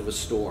because of a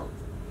storm.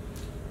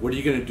 What are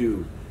you going to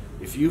do?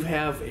 If you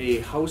have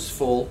a house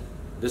full,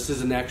 this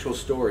is an actual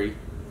story,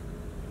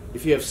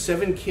 if you have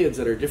 7 kids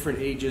that are different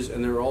ages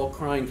and they're all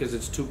crying because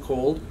it's too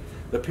cold,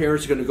 the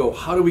parents are going to go,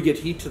 how do we get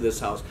heat to this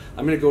house?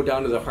 I'm going to go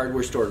down to the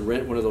hardware store and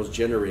rent one of those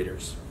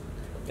generators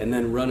and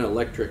then run an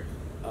electric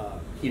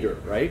heater,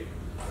 right?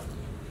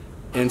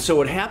 And so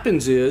what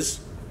happens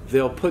is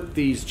they'll put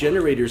these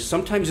generators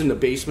sometimes in the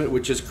basement,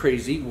 which is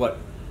crazy. What?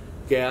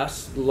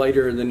 Gas,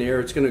 lighter than air,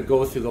 it's going to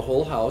go through the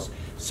whole house.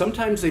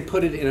 Sometimes they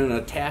put it in an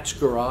attached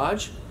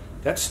garage.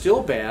 That's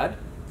still bad.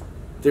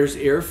 There's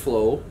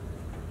airflow.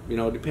 You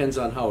know, it depends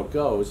on how it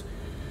goes.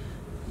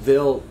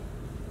 they'll,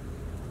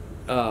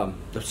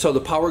 so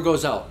the power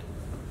goes out.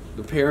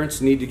 The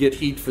parents need to get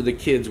heat for the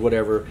kids,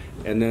 whatever,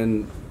 and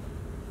then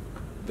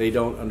they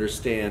don't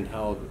understand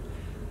how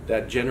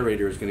that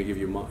generator is going to give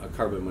you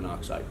carbon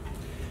monoxide.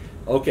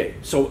 Okay,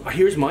 so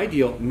here's my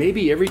deal.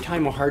 Maybe every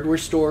time a hardware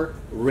store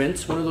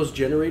rents one of those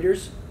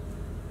generators,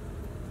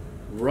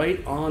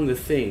 write on the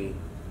thing,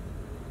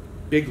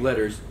 big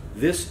letters,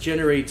 this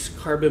generates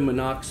carbon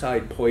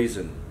monoxide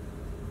poison.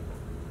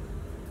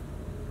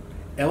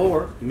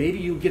 Or maybe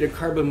you get a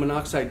carbon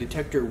monoxide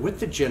detector with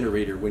the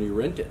generator when you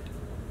rent it.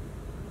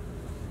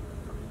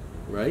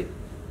 Right?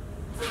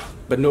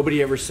 But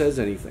nobody ever says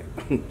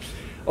anything.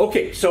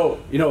 Okay, so,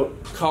 you know,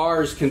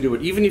 cars can do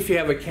it. Even if you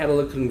have a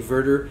catalytic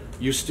converter,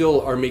 you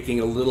still are making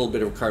a little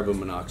bit of carbon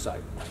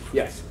monoxide.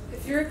 Yes?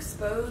 If you're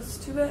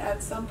exposed to it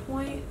at some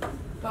point,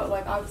 but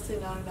like obviously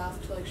not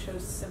enough to like show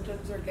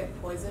symptoms or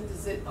get poisoned,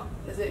 is it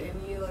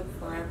in you like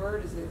forever?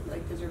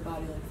 Does your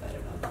body like fight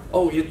it off?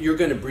 Oh, you're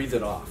going to breathe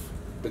it off.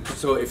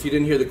 So if you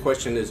didn't hear the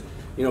question is,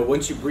 you know,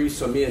 once you breathe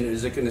some in,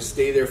 is it going to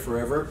stay there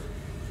forever?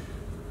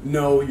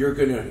 No, you're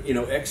going to, you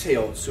know,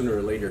 exhale sooner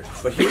or later.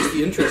 But here's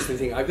the interesting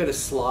thing. I've got a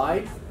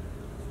slide,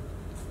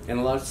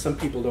 and some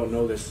people don't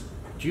know this.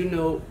 Do you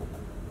know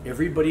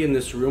everybody in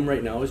this room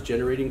right now is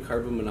generating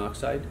carbon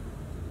monoxide?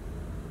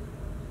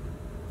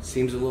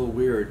 Seems a little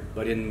weird,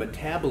 but in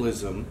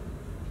metabolism,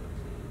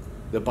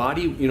 the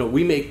body, you know,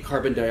 we make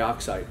carbon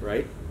dioxide,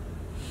 right?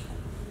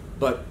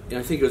 But and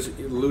I think it was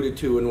alluded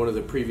to in one of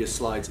the previous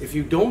slides. If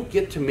you don't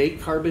get to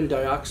make carbon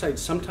dioxide,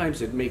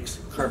 sometimes it makes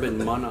carbon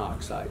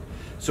monoxide.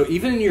 So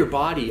even in your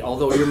body,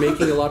 although you're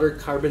making a lot of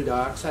carbon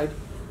dioxide,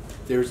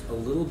 there's a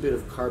little bit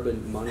of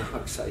carbon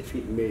monoxide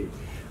being made.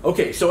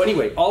 Okay, so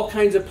anyway, all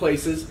kinds of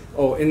places.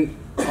 Oh, and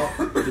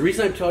the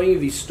reason I'm telling you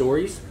these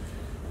stories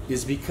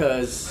is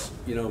because,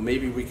 you know,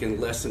 maybe we can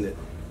lessen it.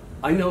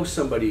 I know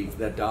somebody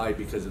that died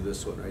because of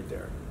this one right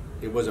there.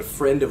 It was a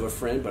friend of a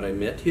friend, but I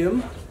met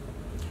him.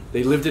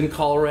 They lived in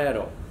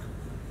Colorado.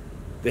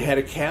 They had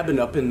a cabin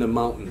up in the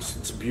mountains.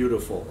 It's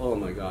beautiful. Oh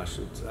my gosh.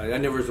 I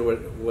never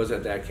was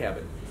at that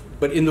cabin.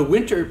 But in the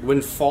winter,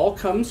 when fall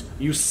comes,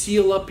 you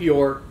seal up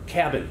your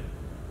cabin.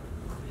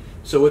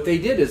 So what they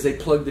did is they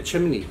plugged the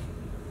chimney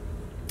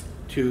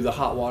to the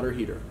hot water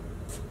heater.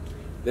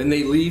 Then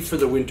they leave for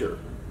the winter.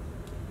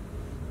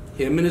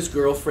 Him and his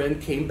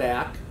girlfriend came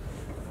back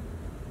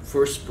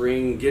for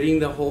spring, getting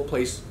the whole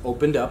place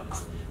opened up.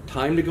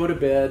 Time to go to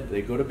bed.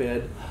 They go to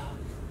bed.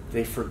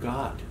 They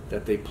forgot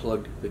that they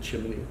plugged the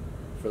chimney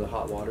for the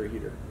hot water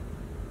heater.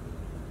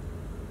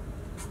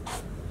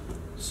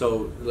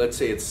 So let's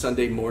say it's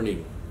Sunday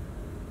morning.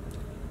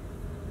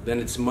 Then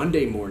it's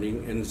Monday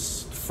morning, and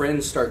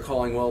friends start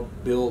calling, well,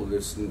 Bill,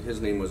 his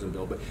name wasn't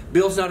Bill, but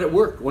Bill's not at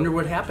work. Wonder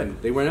what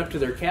happened. They went up to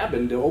their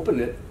cabin to open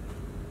it.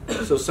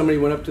 So somebody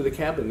went up to the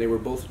cabin. They were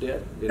both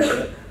dead in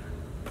bed.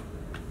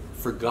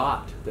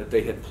 Forgot that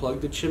they had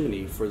plugged the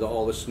chimney for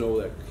all the snow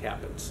that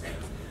happens.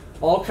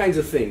 All kinds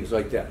of things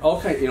like that.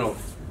 All kind, you know.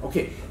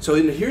 Okay, so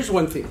here's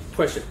one thing.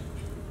 Question.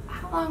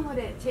 How long would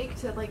it take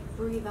to like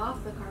breathe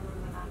off the carbon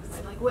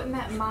monoxide? Like, wouldn't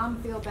that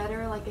mom feel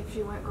better, like if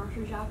she went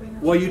grocery shopping?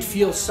 Or well, you'd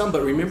feel some,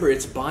 but remember,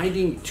 it's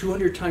binding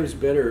 200 times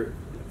better,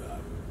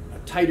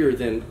 tighter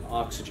than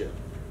oxygen.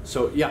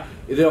 So yeah,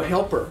 they'll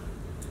help her.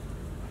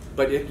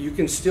 But you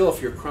can still,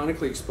 if you're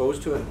chronically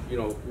exposed to it, you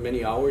know,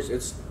 many hours,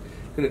 it's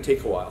going to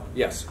take a while.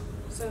 Yes.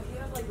 So if you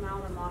have like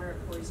mild or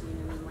moderate poisoning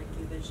and then like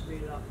you just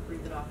breathe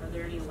it off, are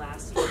there any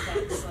lasting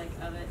effects like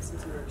of it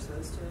since you were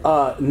exposed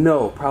to it?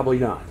 No, probably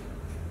not.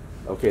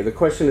 Okay, the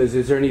question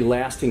is there any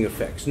lasting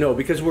effects? No,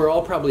 because we're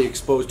all probably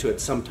exposed to it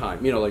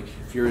sometime. You know, like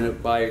if you're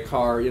by a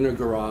car, in a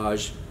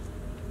garage,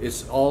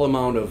 it's all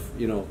amount of,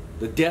 you know,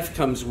 the death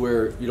comes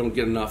where you don't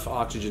get enough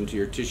oxygen to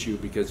your tissue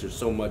because there's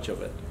so much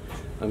of it.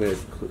 I'm going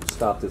to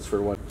stop this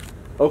for one.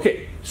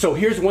 Okay, so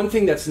here's one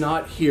thing that's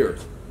not here.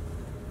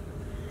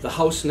 The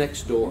house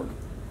next door.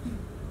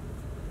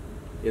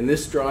 In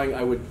this drawing,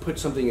 I would put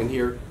something in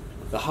here.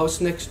 The house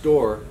next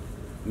door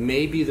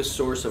may be the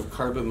source of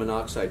carbon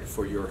monoxide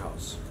for your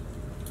house.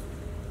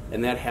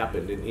 And that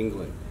happened in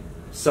England.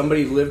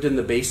 Somebody lived in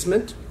the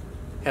basement,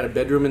 had a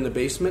bedroom in the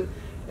basement,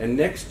 and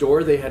next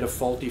door they had a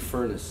faulty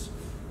furnace.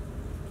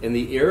 And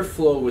the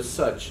airflow was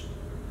such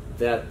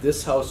that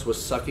this house was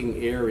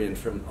sucking air in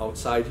from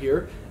outside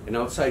here, and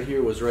outside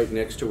here was right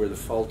next to where the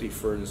faulty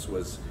furnace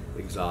was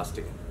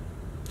exhausting.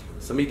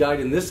 Somebody died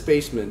in this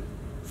basement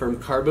from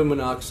carbon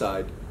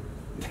monoxide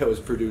that was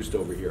produced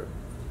over here.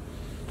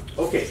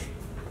 Okay,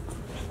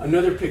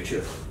 another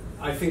picture.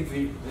 I think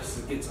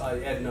this gets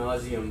ad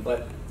nauseum,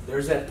 but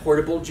there's that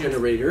portable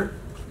generator,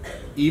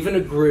 even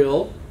a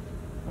grill.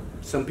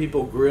 Some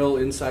people grill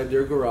inside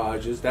their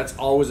garages. That's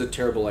always a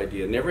terrible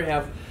idea. Never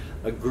have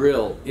a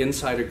grill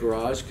inside a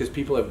garage because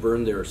people have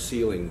burned their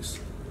ceilings,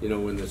 you know,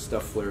 when the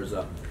stuff flares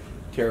up.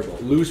 Terrible.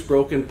 Loose,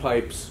 broken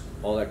pipes,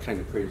 all that kind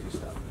of crazy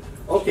stuff.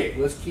 Okay,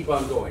 let's keep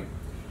on going.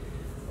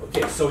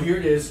 Okay, so here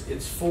it is.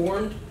 It's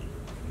formed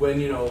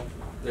when, you know,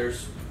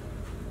 there's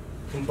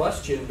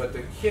combustion, but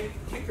the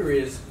kicker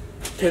is,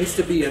 tends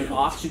to be an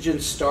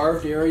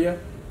oxygen-starved area.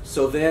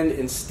 So then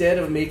instead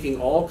of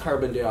making all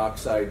carbon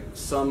dioxide,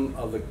 some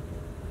of the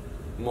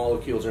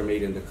molecules are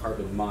made into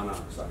carbon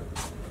monoxide.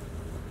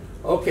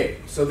 Okay,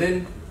 so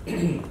then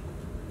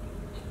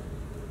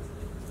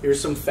here's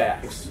some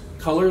facts.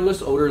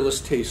 Colorless, odorless,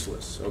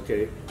 tasteless,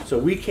 okay? So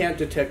we can't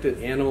detect it,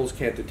 animals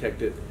can't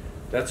detect it.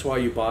 That's why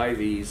you buy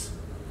these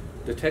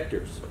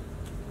detectors,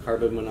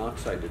 carbon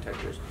monoxide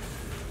detectors.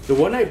 The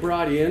one I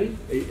brought in,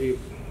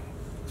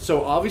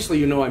 so obviously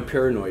you know I'm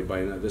paranoid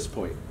by this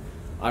point.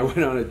 I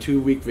went on a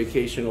 2-week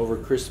vacation over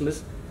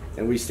Christmas,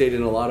 and we stayed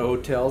in a lot of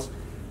hotels.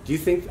 Do you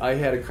think I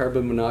had a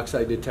carbon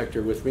monoxide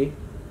detector with me?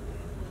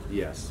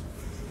 Yes.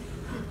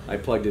 I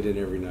plugged it in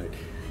every night.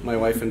 My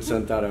wife and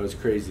son thought I was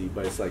crazy,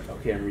 but it's like,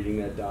 okay, I'm reading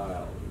that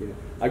dial. You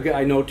know,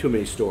 I know too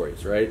many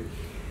stories, right?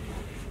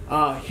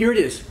 Here it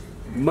is.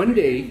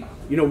 Monday,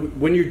 you know,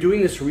 when you're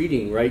doing this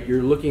reading, right,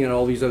 you're looking at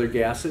all these other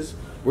gases.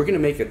 We're going to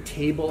make a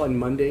table on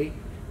Monday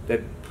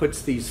that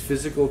puts these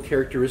physical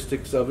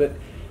characteristics of it.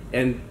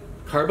 And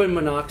carbon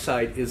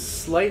monoxide is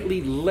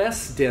slightly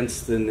less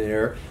dense than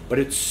air, but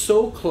it's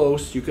so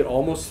close you could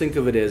almost think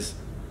of it as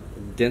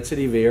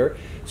density of air.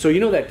 So you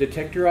know that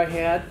detector I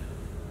had?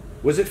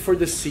 Was it for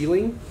the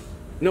ceiling?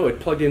 No, it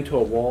plugged into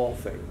a wall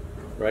thing,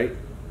 right?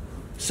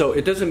 So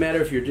it doesn't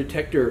matter if your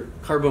detector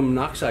carbon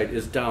monoxide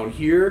is down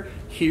here,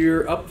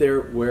 here, up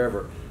there,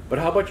 wherever. But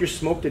how about your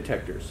smoke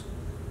detectors?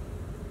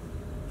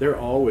 They're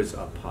always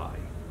up high,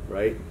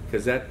 right?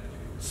 Because that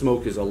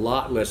smoke is a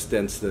lot less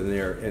dense than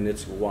air, and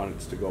it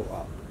wants to go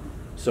up.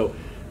 So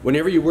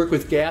whenever you work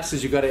with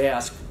gases, you've got to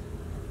ask,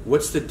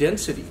 what's the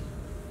density?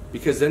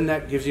 Because then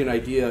that gives you an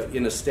idea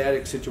in a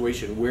static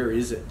situation, where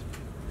is it?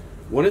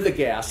 One of the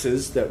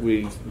gases that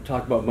we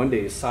talked about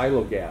Monday is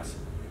silo gas.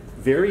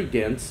 Very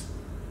dense,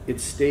 it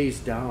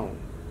stays down.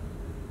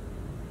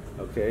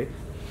 Okay?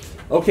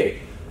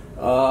 Okay.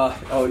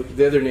 Oh,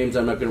 the other names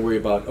I'm not going to worry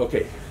about.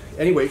 Okay.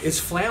 Anyway, it's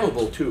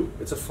flammable too.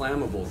 It's a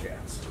flammable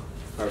gas,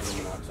 carbon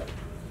monoxide.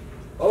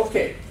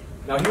 Okay.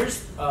 Now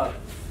here's,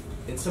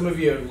 and some of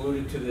you have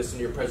alluded to this in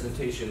your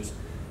presentations,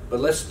 but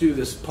let's do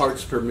this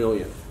parts per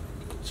million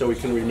so we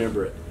can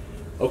remember it.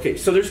 Okay,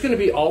 so there's going to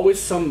be always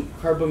some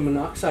carbon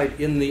monoxide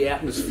in the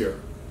atmosphere,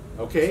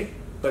 okay?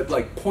 But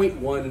like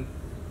 0.1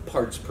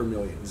 parts per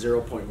million,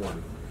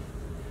 0.1.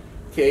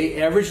 Okay,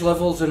 average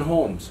levels in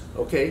homes,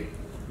 okay?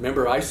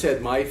 Remember, I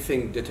said my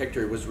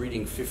detector was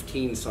reading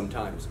 15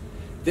 sometimes.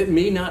 That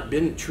may not have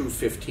been true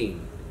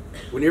 15.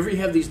 Whenever you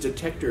have these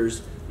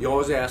detectors, you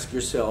always ask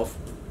yourself,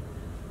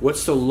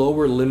 what's the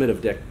lower limit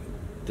of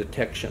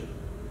detection,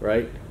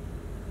 right?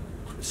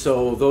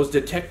 So those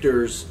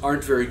detectors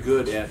aren't very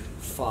good at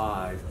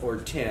 5 or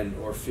 10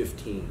 or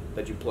 15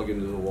 that you plug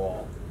into the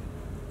wall,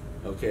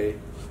 okay?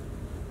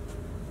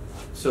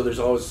 So there's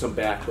always some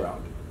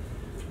background.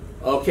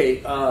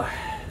 Okay,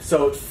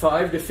 so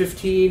 5 to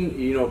 15,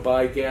 you know,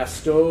 buy gas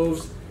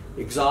stoves.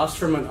 Exhaust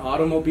from an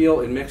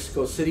automobile in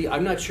Mexico City.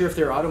 I'm not sure if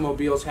their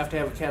automobiles have to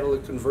have a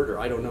catalytic converter.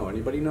 I don't know.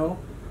 Anybody know?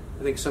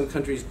 I think some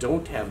countries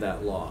don't have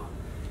that law.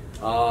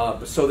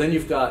 So then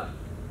you've got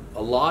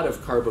a lot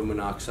of carbon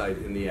monoxide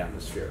in the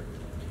atmosphere.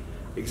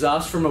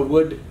 Exhaust from a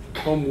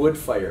home wood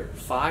fire,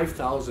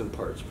 5,000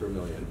 parts per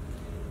million.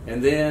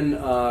 And then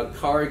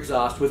car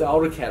exhaust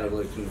without a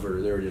catalytic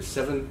converter, there it is,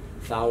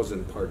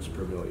 7,000 parts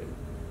per million.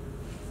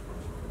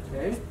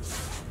 Okay.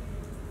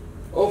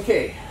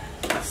 Okay,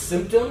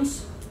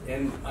 symptoms,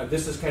 and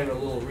this is kind of a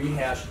little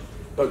rehash,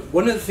 but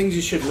one of the things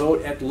you should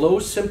note, at low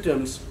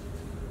symptoms,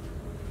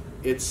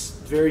 it's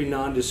very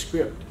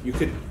nondescript. You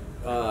could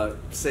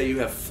say you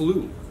have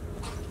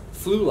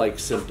flu-like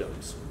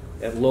symptoms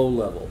at low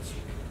levels.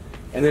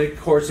 And then, of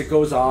course, it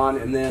goes on,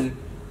 and then,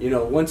 you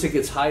know, once it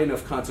gets high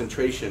enough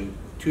concentration,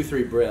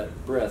 2-3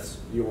 breaths,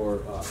 you're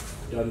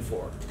done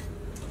for.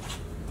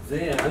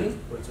 Then,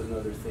 what's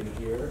another thing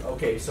here?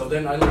 Okay, so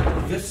then I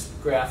like this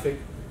graphic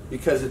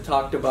because it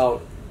talked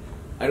about,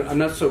 I'm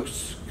not so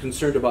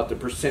concerned about the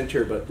percent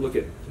here, but look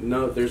at,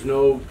 there's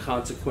no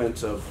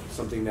consequence of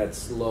something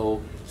that's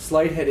low.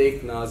 Slight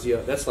headache,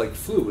 nausea, that's like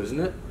flu,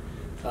 isn't it?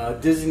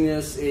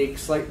 Dizziness, ache,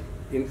 slight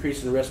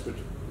increase in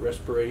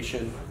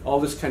respiration, all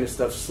this kind of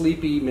stuff.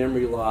 Sleepy,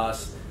 memory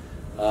loss,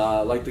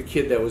 like the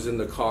kid that was in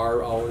the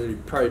car already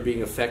probably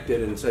being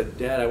affected and said,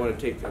 Dad, I want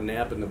to take a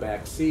nap in the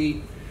back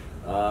seat.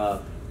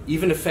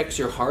 Even affects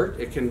your heart.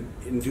 It can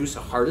induce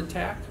a heart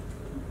attack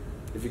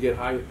if you get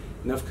high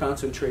enough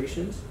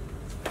concentrations.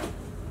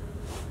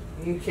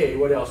 Okay,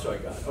 what else do I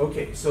got?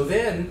 Okay, so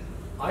then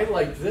I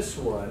like this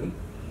one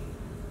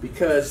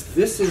because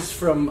this is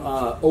from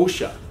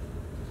OSHA.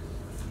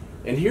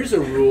 And here's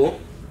a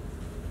rule.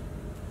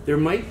 There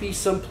might be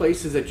some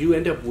places that you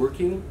end up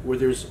working where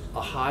there's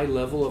a high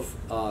level of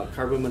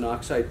carbon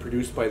monoxide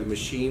produced by the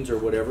machines or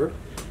whatever.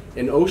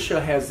 And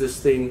OSHA has this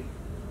thing,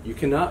 you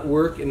cannot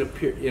work in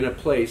a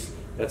place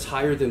that's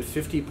higher than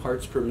 50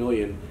 parts per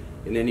million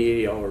in any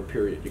 8-hour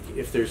period.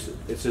 If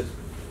it's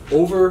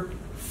over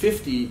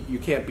 50, you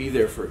can't be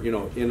there for, you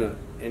know,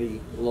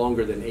 any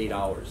longer than 8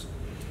 hours.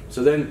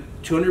 So then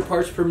 200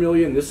 parts per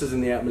million, this is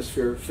in the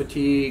atmosphere.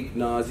 Fatigue,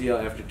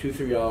 nausea after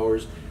 2-3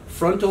 hours.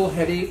 Frontal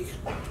headache,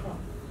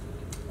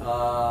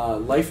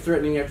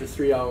 Life-threatening after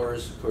 3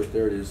 hours. Of course,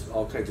 there it is.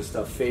 All kinds of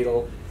stuff.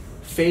 Fatal.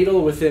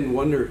 Fatal within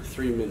 1 or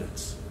 3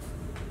 minutes.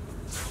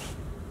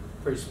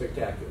 Pretty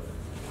spectacular.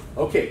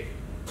 Okay.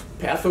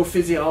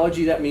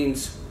 Pathophysiology, that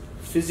means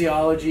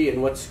physiology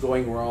and what's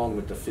going wrong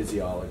with the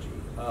physiology.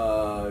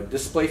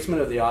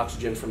 Displacement of the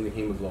oxygen from the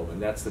hemoglobin.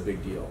 That's the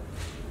big deal.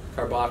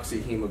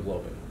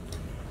 Carboxyhemoglobin.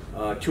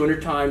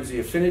 200 times the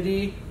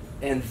affinity.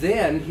 And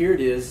then, here it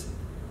is,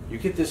 you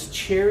get this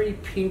cherry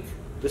pink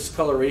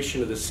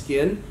discoloration of the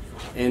skin.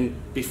 And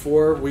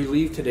before we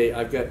leave today,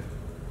 I've got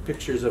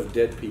pictures of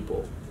dead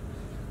people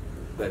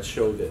that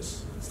show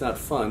this. It's not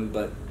fun,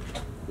 but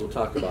we'll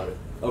talk about it.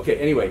 Okay,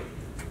 anyway.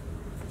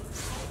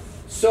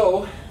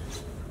 So,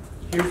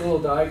 here's a little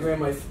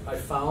diagram I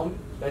found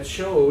that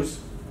shows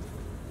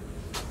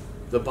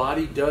the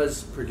body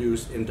does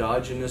produce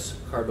endogenous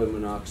carbon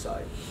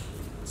monoxide.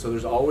 So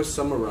there's always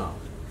some around.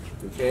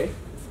 Okay?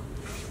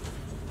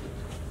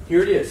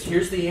 Here it is.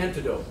 Here's the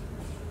antidote.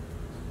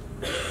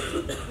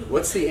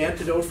 What's the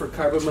antidote for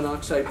carbon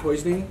monoxide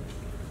poisoning?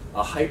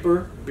 A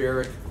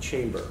hyperbaric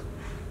chamber.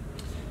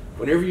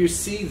 Whenever you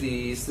see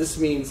these, this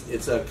means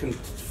it's a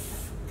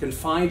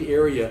confined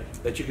area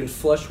that you can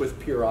flush with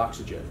pure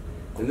oxygen.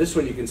 And this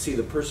one you can see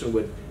the person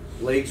would,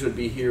 legs would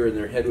be here and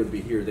their head would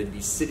be here. They'd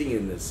be sitting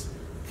in this,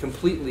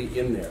 completely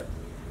in there.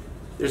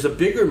 There's a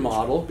bigger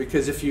model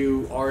because if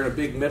you are in a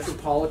big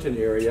metropolitan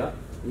area,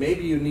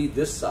 maybe you need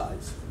this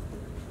size.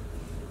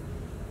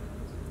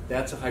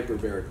 That's a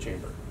hyperbaric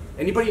chamber.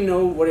 Anybody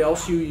know what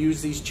else you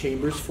use these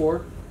chambers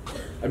for?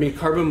 I mean,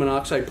 carbon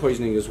monoxide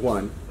poisoning is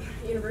one.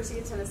 University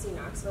of Tennessee,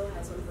 Knoxville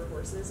has one for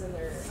horses in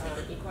their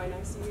equine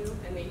ICU,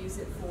 and they use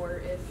it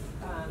for if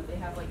they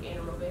have like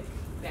anaerobic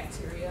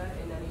bacteria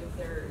in any of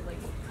their like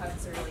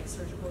cuts or like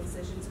surgical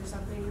incisions or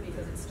something,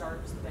 because it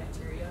starves the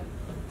bacteria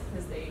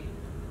because they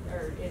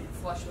are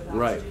flush with oxygen.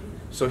 Right.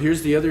 So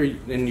here's the other,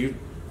 and you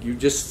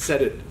just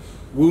said it,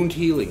 wound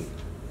healing.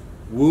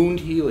 Wound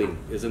healing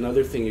is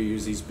another thing you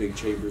use these big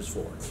chambers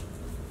for,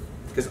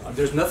 because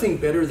there's nothing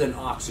better than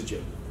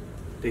oxygen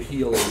to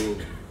heal a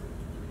wound.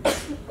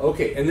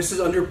 Okay, and this is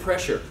under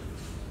pressure.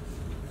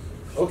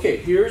 Okay,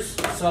 here's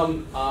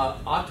some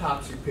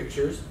autopsy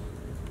pictures.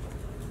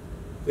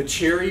 The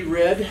cherry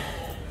red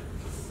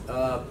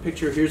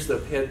picture, here's the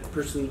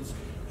person's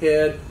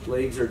head,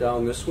 legs are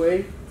down this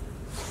way.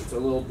 It's a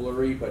little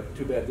blurry, but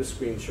too bad this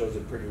screen shows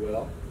it pretty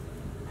well.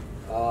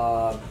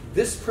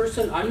 This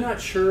person, I'm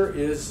not sure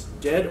is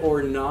dead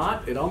or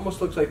not. It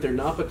almost looks like they're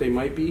not, but they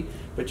might be.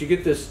 But you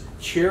get this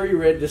cherry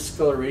red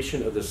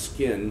discoloration of the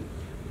skin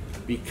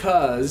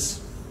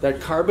because that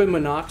carbon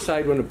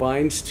monoxide, when it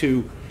binds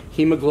to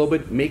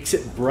hemoglobin, makes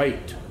it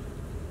bright.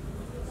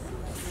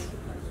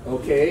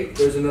 Okay,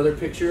 there's another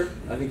picture.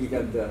 I think you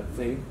got the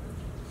thing.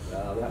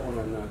 That one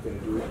I'm not going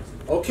to do.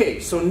 Okay,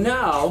 so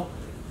now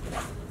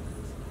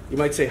you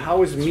might say,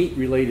 how is meat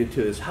related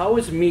to this? How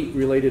is meat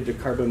related to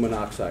carbon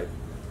monoxide?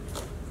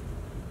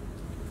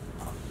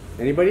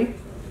 Anybody? Isn't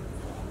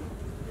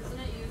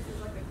it used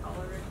as like a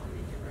colorant to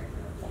make it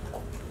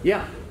brighter?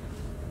 Yeah.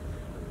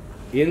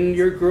 In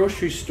your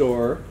grocery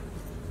store,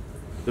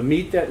 the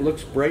meat that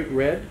looks bright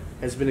red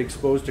has been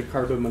exposed to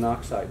carbon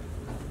monoxide.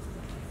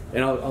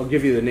 And I'll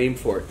give you the name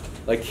for it.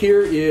 Like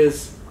here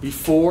is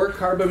before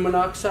carbon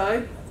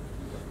monoxide.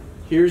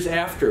 Here's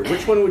after.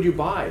 Which one would you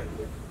buy?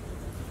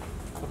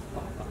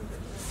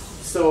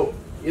 So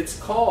it's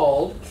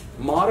called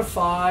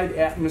modified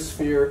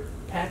atmosphere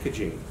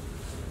packaging,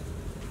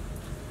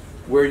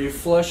 where you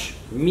flush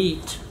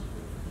meat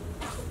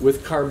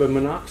with carbon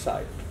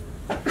monoxide.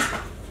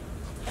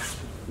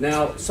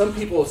 Now, some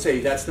people say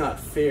that's not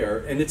fair,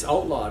 and it's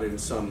outlawed in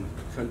some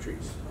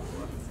countries.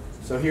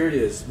 So here it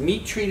is,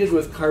 meat treated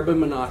with carbon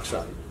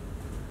monoxide,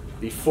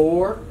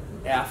 before,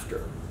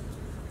 after.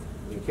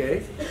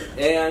 Okay?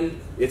 And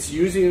it's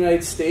used in the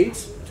United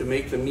States to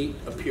make the meat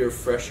appear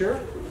fresher,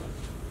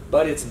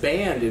 but it's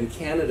banned in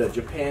Canada,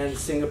 Japan,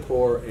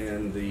 Singapore,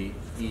 and the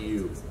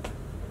EU.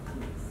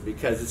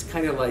 Because it's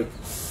kind of like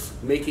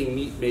making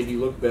meat maybe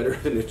look better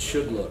than it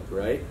should look,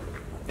 right?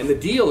 And the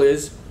deal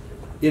is,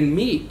 in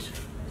meat,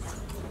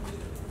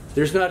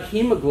 there's not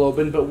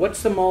hemoglobin, but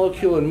what's the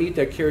molecule in meat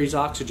that carries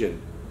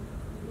oxygen?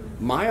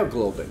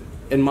 Myoglobin.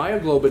 And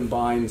myoglobin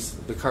binds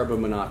the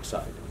carbon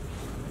monoxide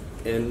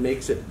and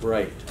makes it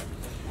bright.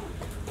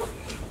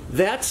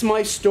 That's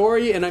my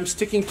story, and I'm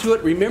sticking to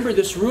it. Remember,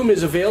 this room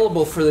is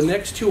available for the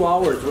next 2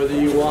 hours, whether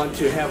you want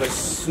to have a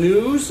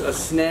snooze, a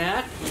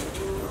snack,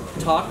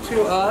 talk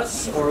to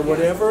us, or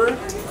whatever.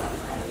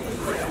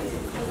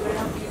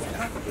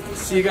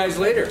 See you guys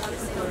later.